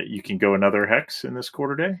you can go another hex in this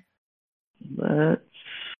quarter day.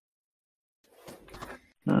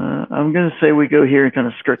 I'm going to say we go here and kind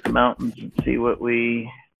of skirt the mountains and see what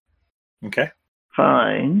we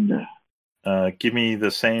find. Give me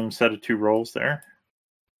the same set of 2 rolls there.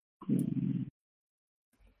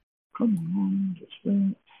 Come on, just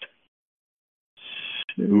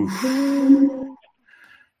Oof.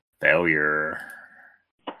 Failure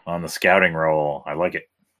on the scouting roll. I like it.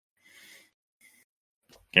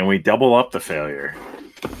 Can we double up the failure?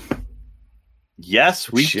 Yes,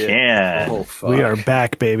 we can. Oh, fuck. We are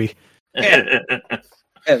back, baby. And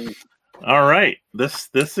all right. This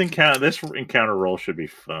encounter roll should be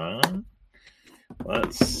fun.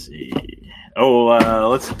 Let's see. Oh,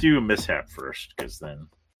 let's do a mishap first, because then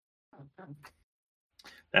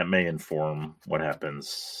That may inform what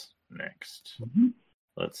happens next. Mm-hmm.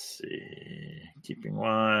 Let's see. Keeping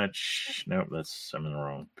watch. Nope, I'm in the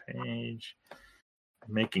wrong page.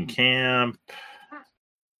 Making camp.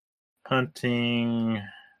 Hunting.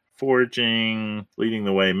 Foraging. Leading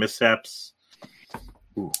the way. Mishaps.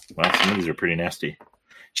 Ooh, wow, some of these are pretty nasty.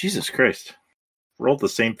 Jesus Christ. Rolled the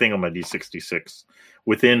same thing on my D66.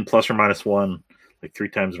 Within ±1, like 3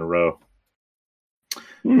 times in a row.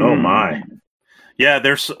 Oh my. Yeah,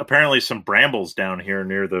 there's apparently some brambles down here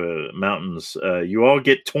near the mountains. You all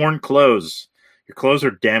get torn clothes. Your clothes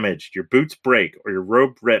are damaged. Your boots break or your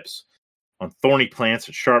robe rips on thorny plants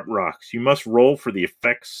and sharp rocks. You must roll for the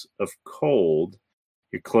effects of cold.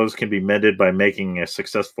 Your clothes can be mended by making a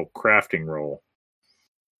successful crafting roll.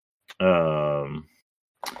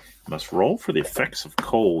 Must roll for the effects of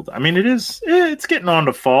cold. I mean, it's getting on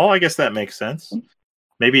to fall. I guess that makes sense.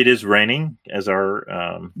 Maybe it is raining as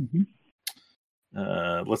our...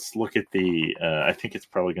 let's look at the... I think it's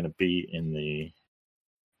probably going to be in the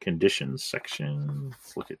conditions section.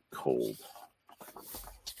 Let's look at cold.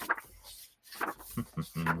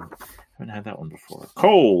 Haven't had that one before.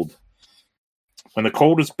 Cold. When the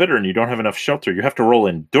cold is bitter and you don't have enough shelter, you have to roll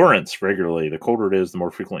endurance regularly. The colder it is, the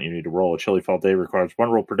more frequently you need to roll. A chilly fall day requires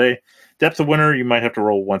 1 roll per day. Depth of winter, you might have to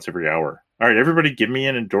roll once every hour. All right, everybody give me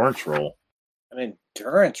an endurance roll. An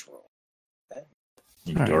endurance roll?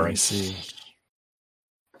 Endurance.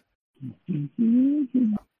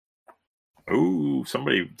 Ooh,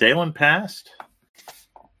 Dalen passed?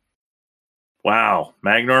 Wow,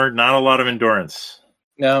 Magnor, not a lot of endurance.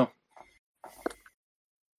 No.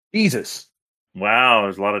 Jesus. Wow,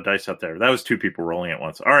 there's a lot of dice up there. That was 2 people rolling at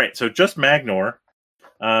once. All right, so just Magnor.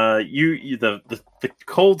 The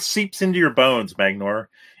cold seeps into your bones, Magnor,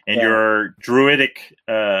 and your druidic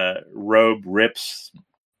robe rips.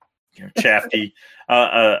 Chafty.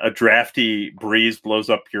 A drafty breeze blows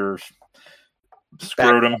up your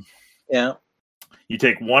scrotum. Yeah. You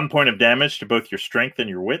take 1 point of damage to both your strength and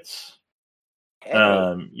your wits.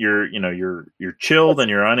 You're chilled and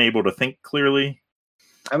you're unable to think clearly.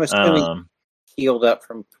 I'm assuming healed up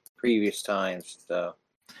from previous times, so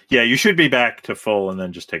yeah, you should be back to full and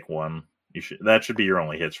then just take 1. That should be your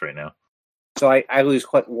only hits right now. So I lose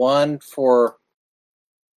 1 for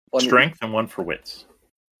strength and 1 for wits.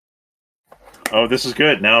 Oh, this is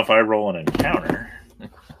good. Now if I roll an encounter.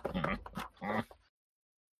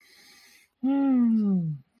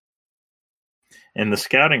 And the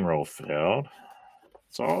scouting roll failed.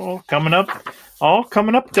 It's all coming up,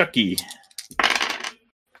 Ducky.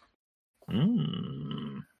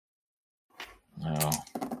 No.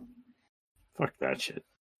 Fuck that shit.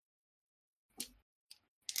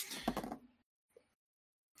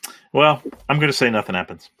 Well, I'm going to say nothing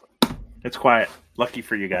happens. It's quiet. Lucky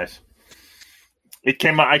for you guys.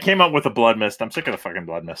 I came up with a blood mist. I'm sick of the fucking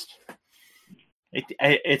blood mist.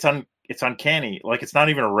 It's uncanny. Like, it's not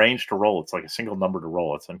even a range to roll. It's like a single number to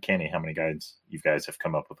roll. It's uncanny how many guys you guys have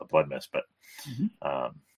come up with a blood mist, but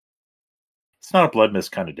it's not a blood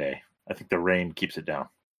mist kind of day. I think the rain keeps it down.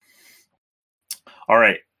 All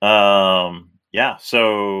right. Yeah.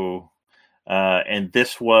 So, and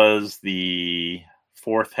this was the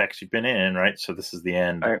 4th hex you've been in, right? So this is the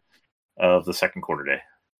end of the 2nd quarter day.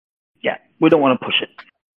 Yeah. We don't want to push it.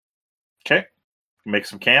 Okay. Make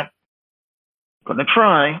some camp. Gonna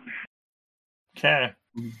try. Okay.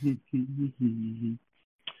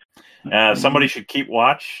 Somebody should keep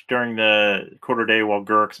watch during the quarter day while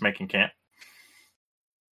Guruk's making camp.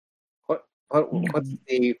 What's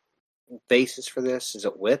the basis for this? Is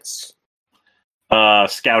it wits?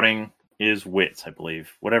 Scouting is wits, I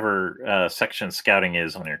believe. Whatever section scouting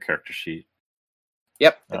is on your character sheet.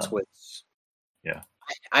 Yep, it's wits. Yeah.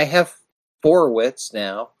 I have 4 wits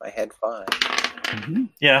now. I had 5.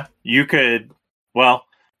 Yeah, you could. Well,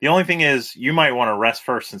 the only thing is, you might want to rest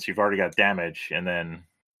first since you've already got damage, and then.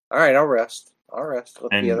 All right, I'll rest.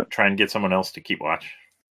 And try and get someone else to keep watch.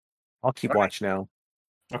 I'll keep watch now.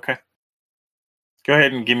 Okay. Go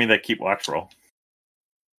ahead and give me that keep watch roll.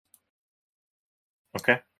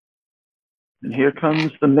 Okay. And here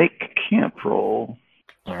comes the make camp roll.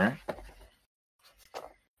 All right.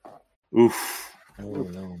 Oof. Oh,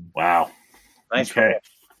 no. Wow. Nice okay. Roll.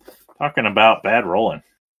 Talking about bad rolling.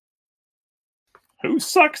 Who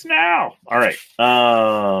sucks now? All right.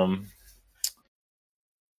 Oh,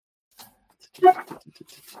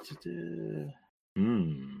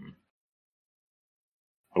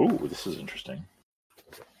 this is interesting.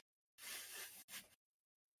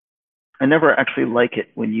 I never actually like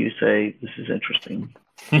it when you say this is interesting.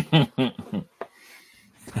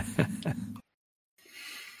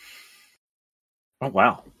 Oh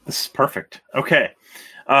wow, this is perfect. Okay.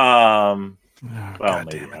 Oh, Well, God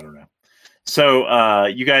maybe damn it. I don't know. So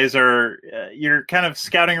you guys are you're kind of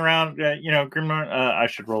scouting around. Grimnorn. I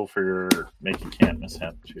should roll for your make a camp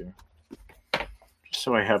mishap too, just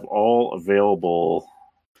so I have all available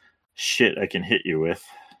shit I can hit you with.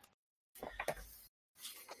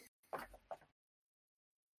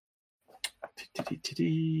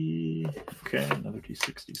 Okay, another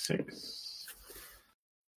D66.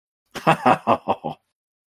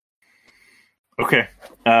 Okay,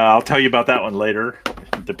 I'll tell you about that one later,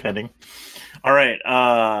 depending. All right,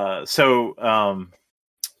 so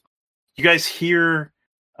you guys hear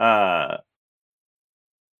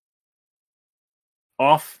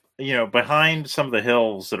off, behind some of the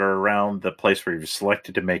hills that are around the place where you've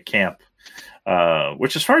selected to make camp,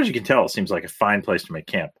 which, as far as you can tell, seems like a fine place to make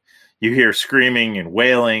camp. You hear screaming and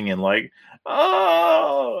wailing and like,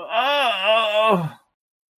 oh,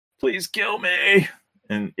 please kill me.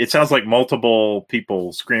 And it sounds like multiple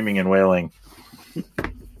people screaming and wailing.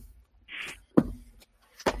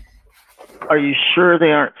 Are you sure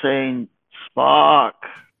they aren't saying, Spock,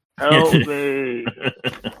 help me.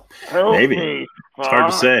 Help Maybe. me, Spock. It's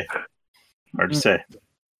hard to say. Hard to say.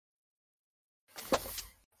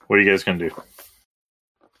 What are you guys going to do?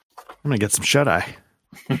 I'm going to get some shut-eye.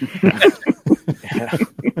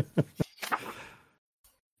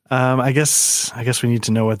 I guess we need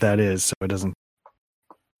to know what that is so it doesn't.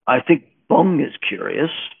 I think Bung is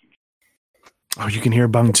curious. Oh, you can hear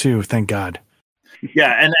Bung too. Thank God.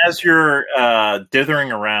 Yeah, and as you're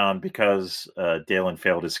dithering around because Dalen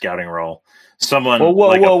failed his scouting roll, someone...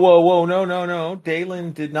 Whoa. No.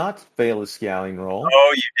 Dalen did not fail his scouting roll.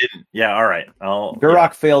 Oh, you didn't? Yeah, all right.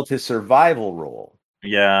 Duroc failed his survival roll.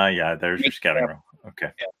 Yeah, there's your scouting roll.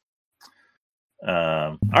 Okay.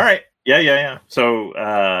 All right. Yeah. So,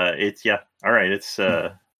 it's... Yeah, all right. It's...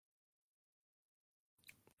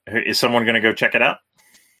 Is someone going to go check it out?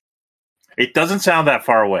 It doesn't sound that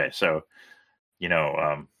far away, so...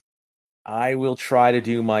 I will try to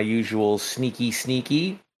do my usual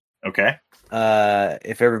sneaky. Okay.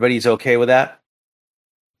 If everybody's okay with that.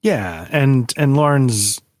 Yeah, and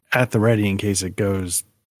Lauren's at the ready in case it goes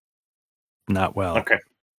not well. Okay.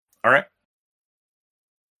 All right.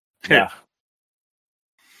 Yeah.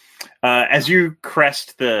 As you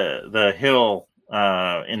crest the hill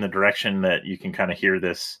in the direction that you can kind of hear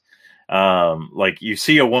this, like you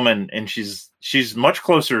see a woman, and she's much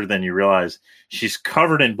closer than you realize. She's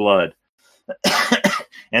covered in blood.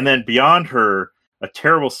 And then beyond her, a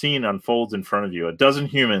terrible scene unfolds in front of you. A dozen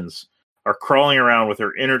humans are crawling around with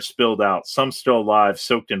their innards spilled out, some still alive,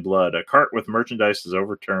 soaked in blood. A cart with merchandise is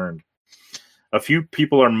overturned. A few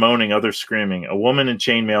people are moaning, others screaming. A woman in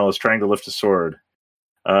chainmail is trying to lift a sword.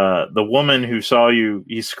 The woman who saw you,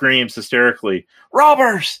 he screams hysterically,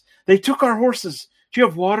 "Robbers! They took our horses! Do you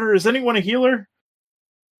have water? Is anyone a healer?"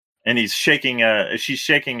 And she's shaking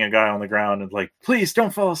a guy on the ground and like, "Please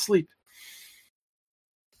don't fall asleep."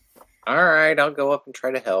 All right, I'll go up and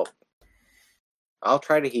try to help. I'll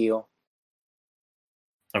try to heal.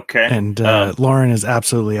 Okay. And Lauren is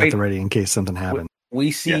absolutely at the ready in case something happens.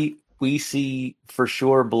 We see for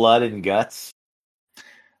sure blood and guts.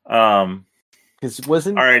 Because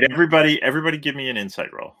wasn't all right, everybody give me an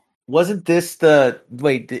insight roll. Wasn't this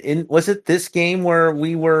was it this game where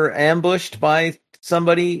we were ambushed by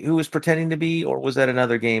somebody who was pretending to be, or was that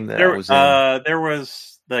another game that I was in? There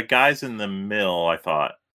was the guys in the mill, I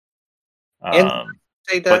thought.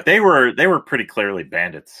 But they were pretty clearly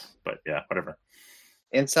bandits. But yeah, whatever.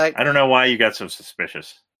 Insight? I don't know why you got so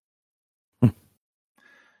suspicious.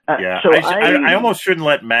 Yeah, so I almost shouldn't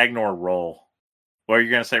let Magnor roll. What are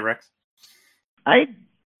you going to say, Rex? I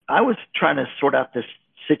was trying to sort out this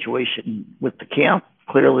situation with the camp.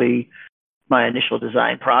 Clearly, my initial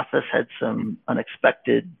design process had some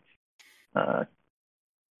unexpected shortfalls.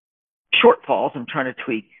 I'm trying to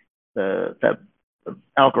tweak the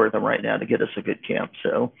algorithm right now to get us a good camp.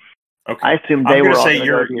 So okay. I assume they were all say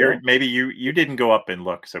you're maybe you didn't go up and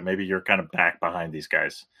look, so maybe you're kind of back behind these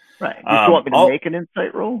guys. Right. You want me to make an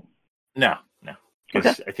insight roll? No.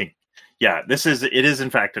 Because I think, it is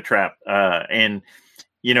in fact a trap. And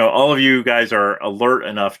all of you guys are alert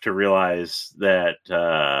enough to realize that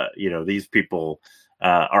these people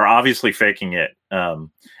are obviously faking it.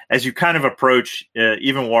 As you kind of approach,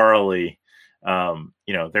 even warily,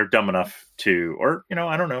 they're dumb enough to, or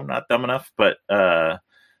I don't know, not dumb enough, but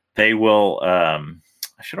they will. I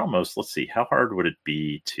should almost, let's see, how hard would it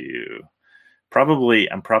be to?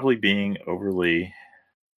 I'm probably being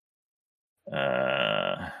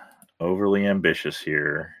overly ambitious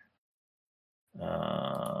here.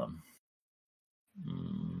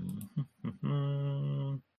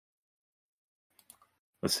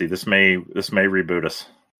 Let's see. This may reboot us.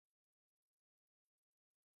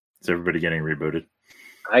 Is everybody getting rebooted?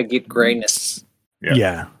 I get grayness.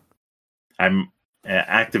 Yeah. I'm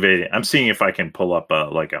activating. I'm seeing if I can pull up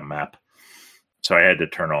like a map. So I had to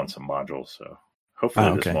turn on some modules. So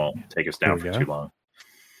hopefully this won't take us down for too long.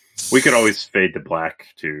 We could always fade to black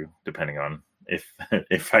too, depending on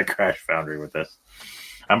if I crash Foundry with this.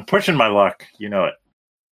 I'm pushing my luck. You know it.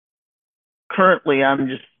 Currently, I'm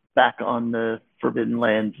just back on the Forbidden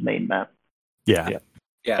Lands main map. Yeah.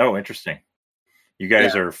 Oh, interesting. You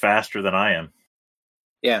guys are faster than I am.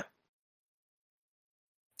 Yeah.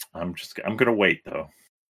 I'm gonna wait though.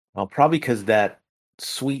 Well, probably because that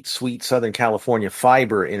sweet Southern California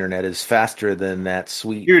fiber internet is faster than that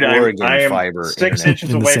sweet Oregon I am fiber 6 internet. inches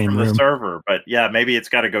In the away same from the room. server, but yeah, maybe it's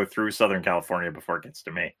got to go through Southern California before it gets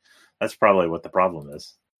to me. That's probably what the problem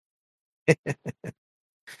is.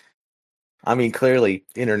 I mean, clearly,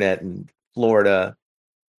 internet in Florida,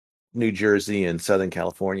 New Jersey, and Southern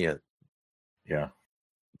California, Yeah.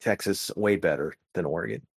 Texas, way better than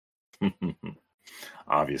Oregon.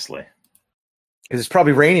 Obviously. Because it's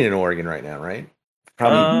probably raining in Oregon right now, right?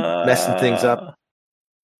 Probably messing things up.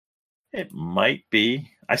 It might be.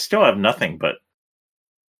 I still have nothing, but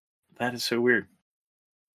that is so weird.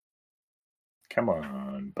 Come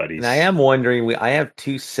on, buddies. And I am wondering, I have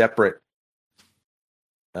two separate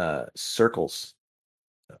circles.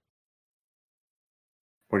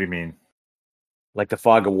 What do you mean? Like the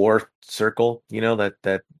Fog of War circle,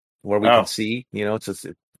 that where we can see, it's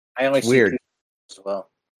I only see weird two as well.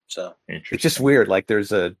 So it's just weird. Like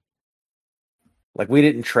we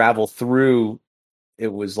didn't travel through. It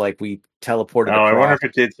was like we teleported. Oh, across. I wonder if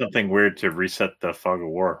it did something weird to reset the Fog of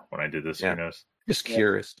War when I did this. Yeah. Who knows? Just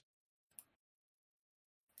curious.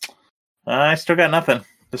 I still got nothing.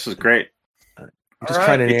 This is great. I'm just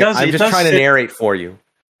trying to narrate for you.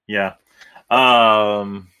 Yeah.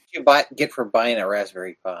 you get for buying a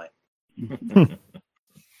Raspberry Pi.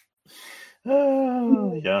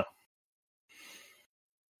 Yeah.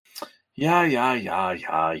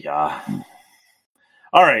 Yeah.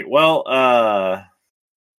 All right. Well,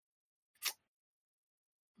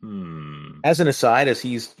 As an aside, as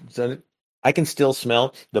he's done it, I can still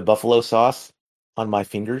smell the buffalo sauce on my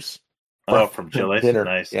fingers. Oh, from Chili's. Dinner.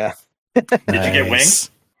 Nice. Yeah. Did you get wings?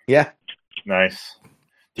 Yeah. Nice.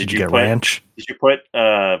 Did you get ranch? Did you put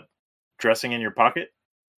dressing in your pocket?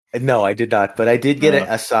 No, I did not, but I did get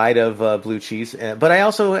a side of blue cheese. But I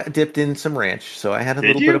also dipped in some ranch, so I had a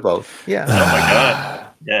little bit of both. Yeah. Oh my god!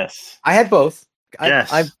 Yes, I had both.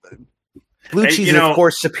 Yes. Blue cheese is of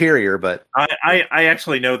course superior, but I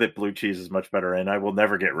actually know that blue cheese is much better, and I will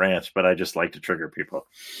never get ranch, but I just like to trigger people.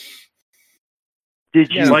 Did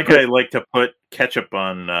you I like to put ketchup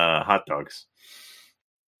on hot dogs.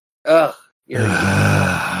 Ugh.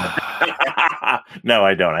 No,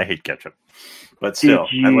 I don't. I hate ketchup. But still,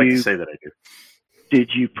 I like to say that I do. Did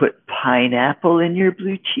you put pineapple in your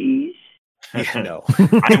blue cheese? No.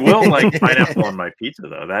 I will like pineapple on my pizza,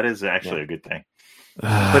 though. That is actually a good thing.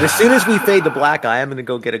 But as soon as we fade to black, I am going to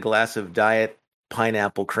go get a glass of diet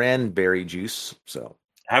pineapple cranberry juice. So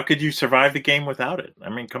how could you survive the game without it? I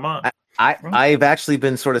mean, come on. I've actually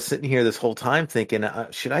been sort of sitting here this whole time thinking,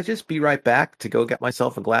 should I just be right back to go get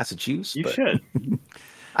myself a glass of juice? You should.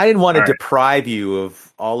 I didn't want to deprive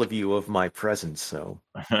all of you of my presence. So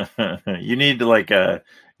you need a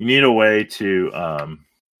way to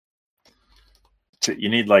you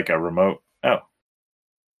need like a remote.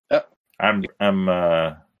 I'm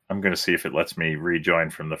going to see if it lets me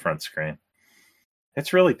rejoin from the front screen.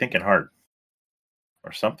 It's really thinking hard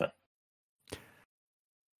or something.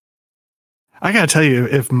 I gotta tell you,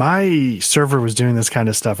 if my server was doing this kind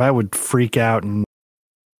of stuff, I would freak out and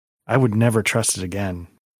I would never trust it again.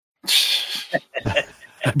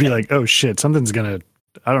 I'd be like, oh shit, I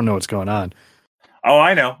don't know what's going on. Oh,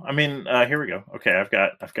 I know. I mean, here we go. Okay, I've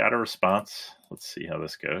got a response. Let's see how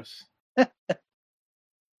this goes.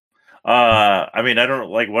 I mean, I don't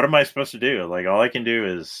what am I supposed to do? Like, all I can do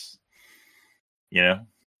is,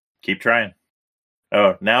 keep trying.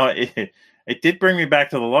 Oh, now it did bring me back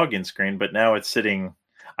to the login screen, but now it's sitting.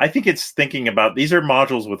 I think it's thinking about, these are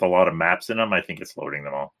modules with a lot of maps in them. I think it's loading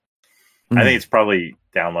them all. I think it's probably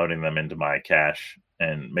downloading them into my cache,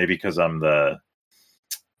 and maybe because I'm the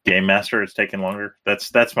game master, it's taking longer.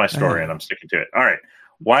 That's my story, and I'm sticking to it. All right,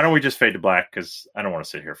 why don't we just fade to black? Because I don't want to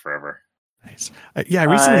sit here forever. Nice. I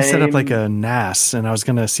recently set up like a NAS, and I was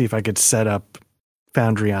going to see if I could set up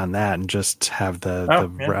Foundry on that and just have the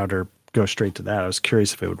router go straight to that. I was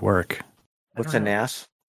curious if it would work. What's a NAS?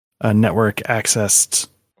 A network accessed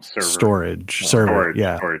storage server. Storage,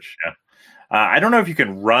 yeah. I don't know if you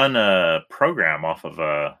can run a program off of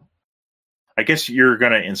I I guess you're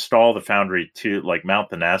going to install the Foundry to like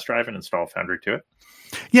mount the NAS drive and install Foundry to it.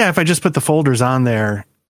 Yeah, if I just put the folders on there.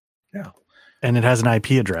 Yeah. And it has an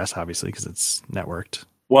IP address, obviously, because it's networked.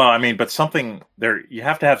 Well, I mean, but something there, you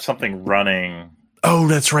have to have something running. Oh,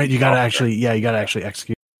 that's right. You got to actually,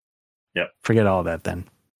 execute. Yep. Forget all that then.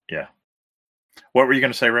 Yeah. What were you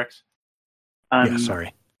going to say, Rex? Yeah,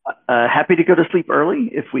 sorry. Happy to go to sleep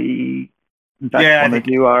early if we, in fact, want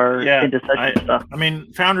to do our into session stuff. I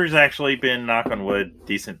mean, Foundry's actually been, knock on wood,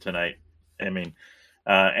 decent tonight. I mean,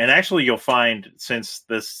 and actually you'll find since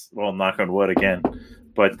this, well, knock on wood again,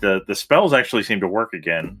 but the spells actually seem to work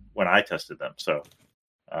again when I tested them. So,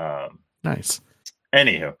 nice.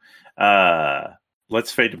 Anywho,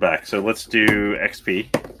 let's fade to back. So let's do XP.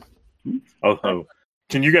 Oh,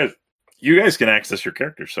 can you guys can access your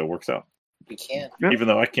characters, so it works out. We can. Even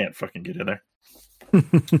though I can't fucking get in there.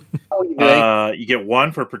 Oh, you get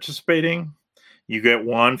 1 for participating. You get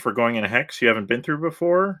 1 for going in a hex you haven't been through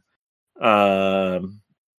before. No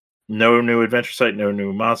new adventure site, no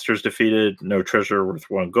new monsters defeated, no treasure worth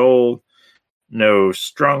 1 gold, no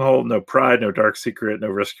stronghold, no pride, no dark secret, no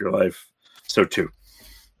risk your life. So 2.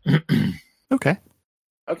 Okay.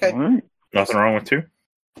 Okay. All right. Nothing wrong with 2.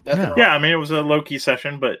 Yeah, I mean, it was a low-key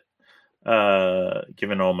session, but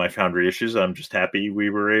given all my Foundry issues, I'm just happy we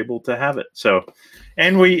were able to have it. So,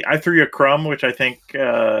 and I threw you a crumb, which I think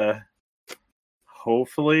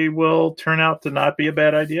hopefully will turn out to not be a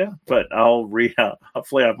bad idea, but I'll read.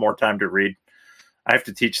 Hopefully I have more time to read. I have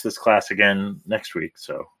to teach this class again next week.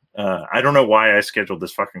 So I don't know why I scheduled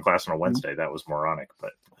this fucking class on a Wednesday. That was moronic,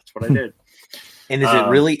 but that's what I did. And is it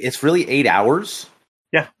really, it's really 8 hours?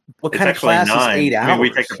 Yeah. What kind of class 9. is 8 hours? I mean,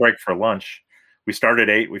 we take a break for lunch. We start at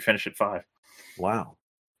 8, we finish at 5. Wow.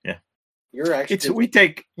 Yeah. You're actually we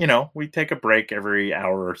take a break every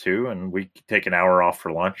hour or 2 and we take an hour off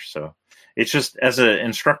for lunch. So it's just, as an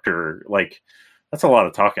instructor, like, that's a lot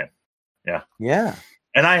of talking. Yeah. Yeah.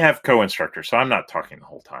 And I have co-instructors, so I'm not talking the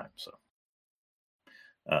whole time. So,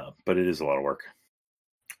 but it is a lot of work.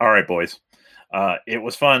 All right, boys. It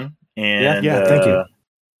was fun. And yeah, thank you.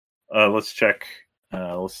 Let's check.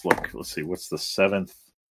 Let's look. Let's see. What's the 7th?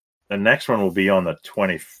 The next one will be on the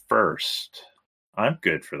 21st. I'm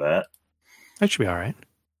good for that. That should be all right.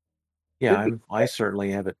 Yeah, I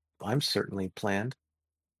certainly have it. I'm certainly planned.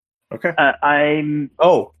 Okay.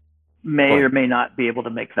 May or may not be able to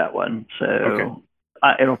make that one. So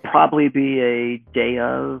it'll probably be a day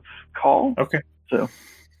of call. Okay. So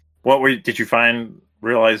did you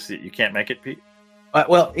realize that you can't make it, Pete?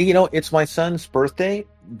 Well, it's my son's birthday,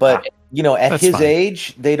 but at That's his fine.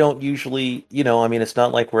 age, they don't usually, I mean, it's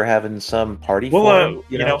not like we're having some party for Well,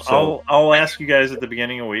 him, so I'll ask you guys at the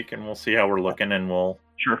beginning of the week, and we'll see how we're looking, and we'll.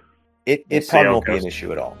 Sure. it we'll see probably how it won't be goes. an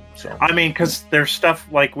issue at all. So I mean, because there's stuff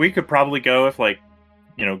like we could probably go if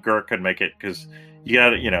Gurk could make it, because you got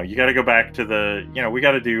to go back to we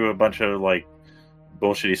got to do a bunch of like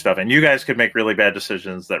bullshitty stuff, and you guys could make really bad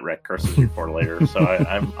decisions that wreck curses you for later. So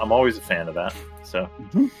I'm always a fan of that. So.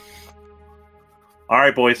 All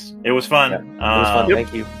right, boys. It was fun. yeah, it was fun.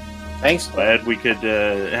 Thank you. Thanks. Glad we could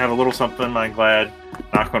have a little something. I'm glad.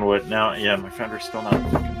 Knock on wood. Now, yeah, my Foundry's still not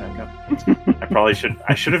fucking back up.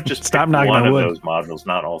 I should have just Stop picked knocking one on of wood. those modules,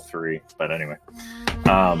 not all 3. But anyway,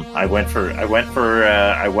 I went for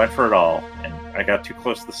it all, and I got too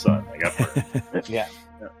close to the sun. I got burned. Yeah.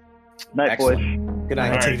 Night, boys. Excellent. Good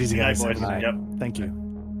night. All Take right, it easy, good night, guys. boys. Good night. Yep. Thank you.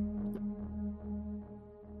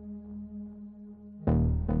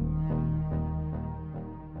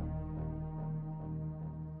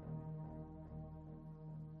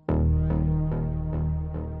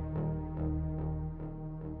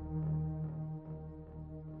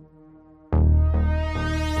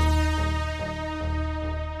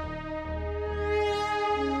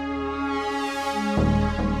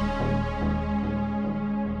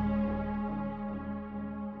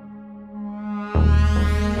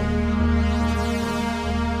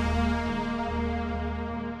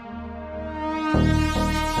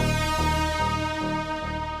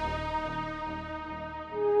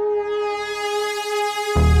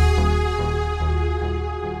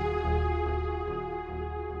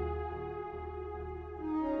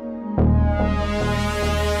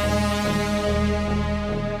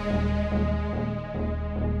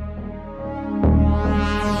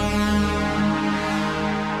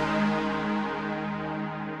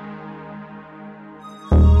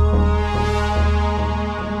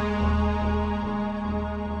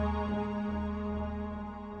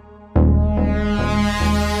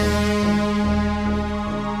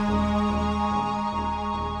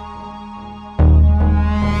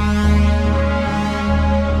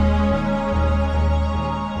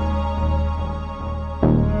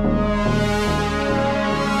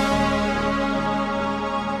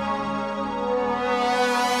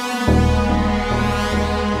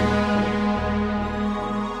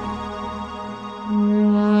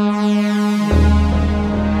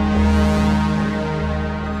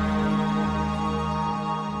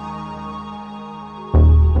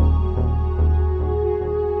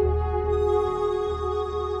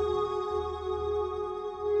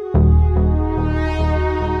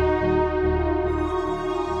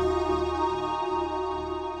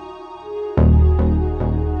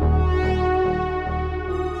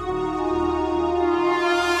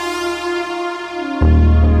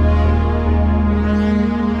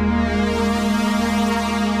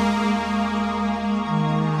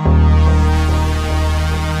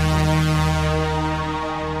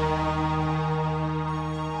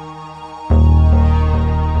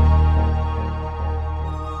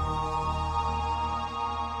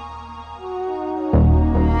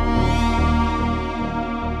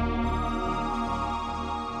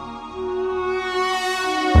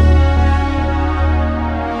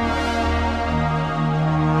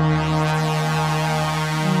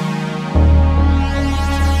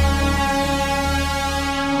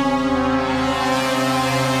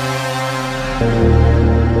 Bye.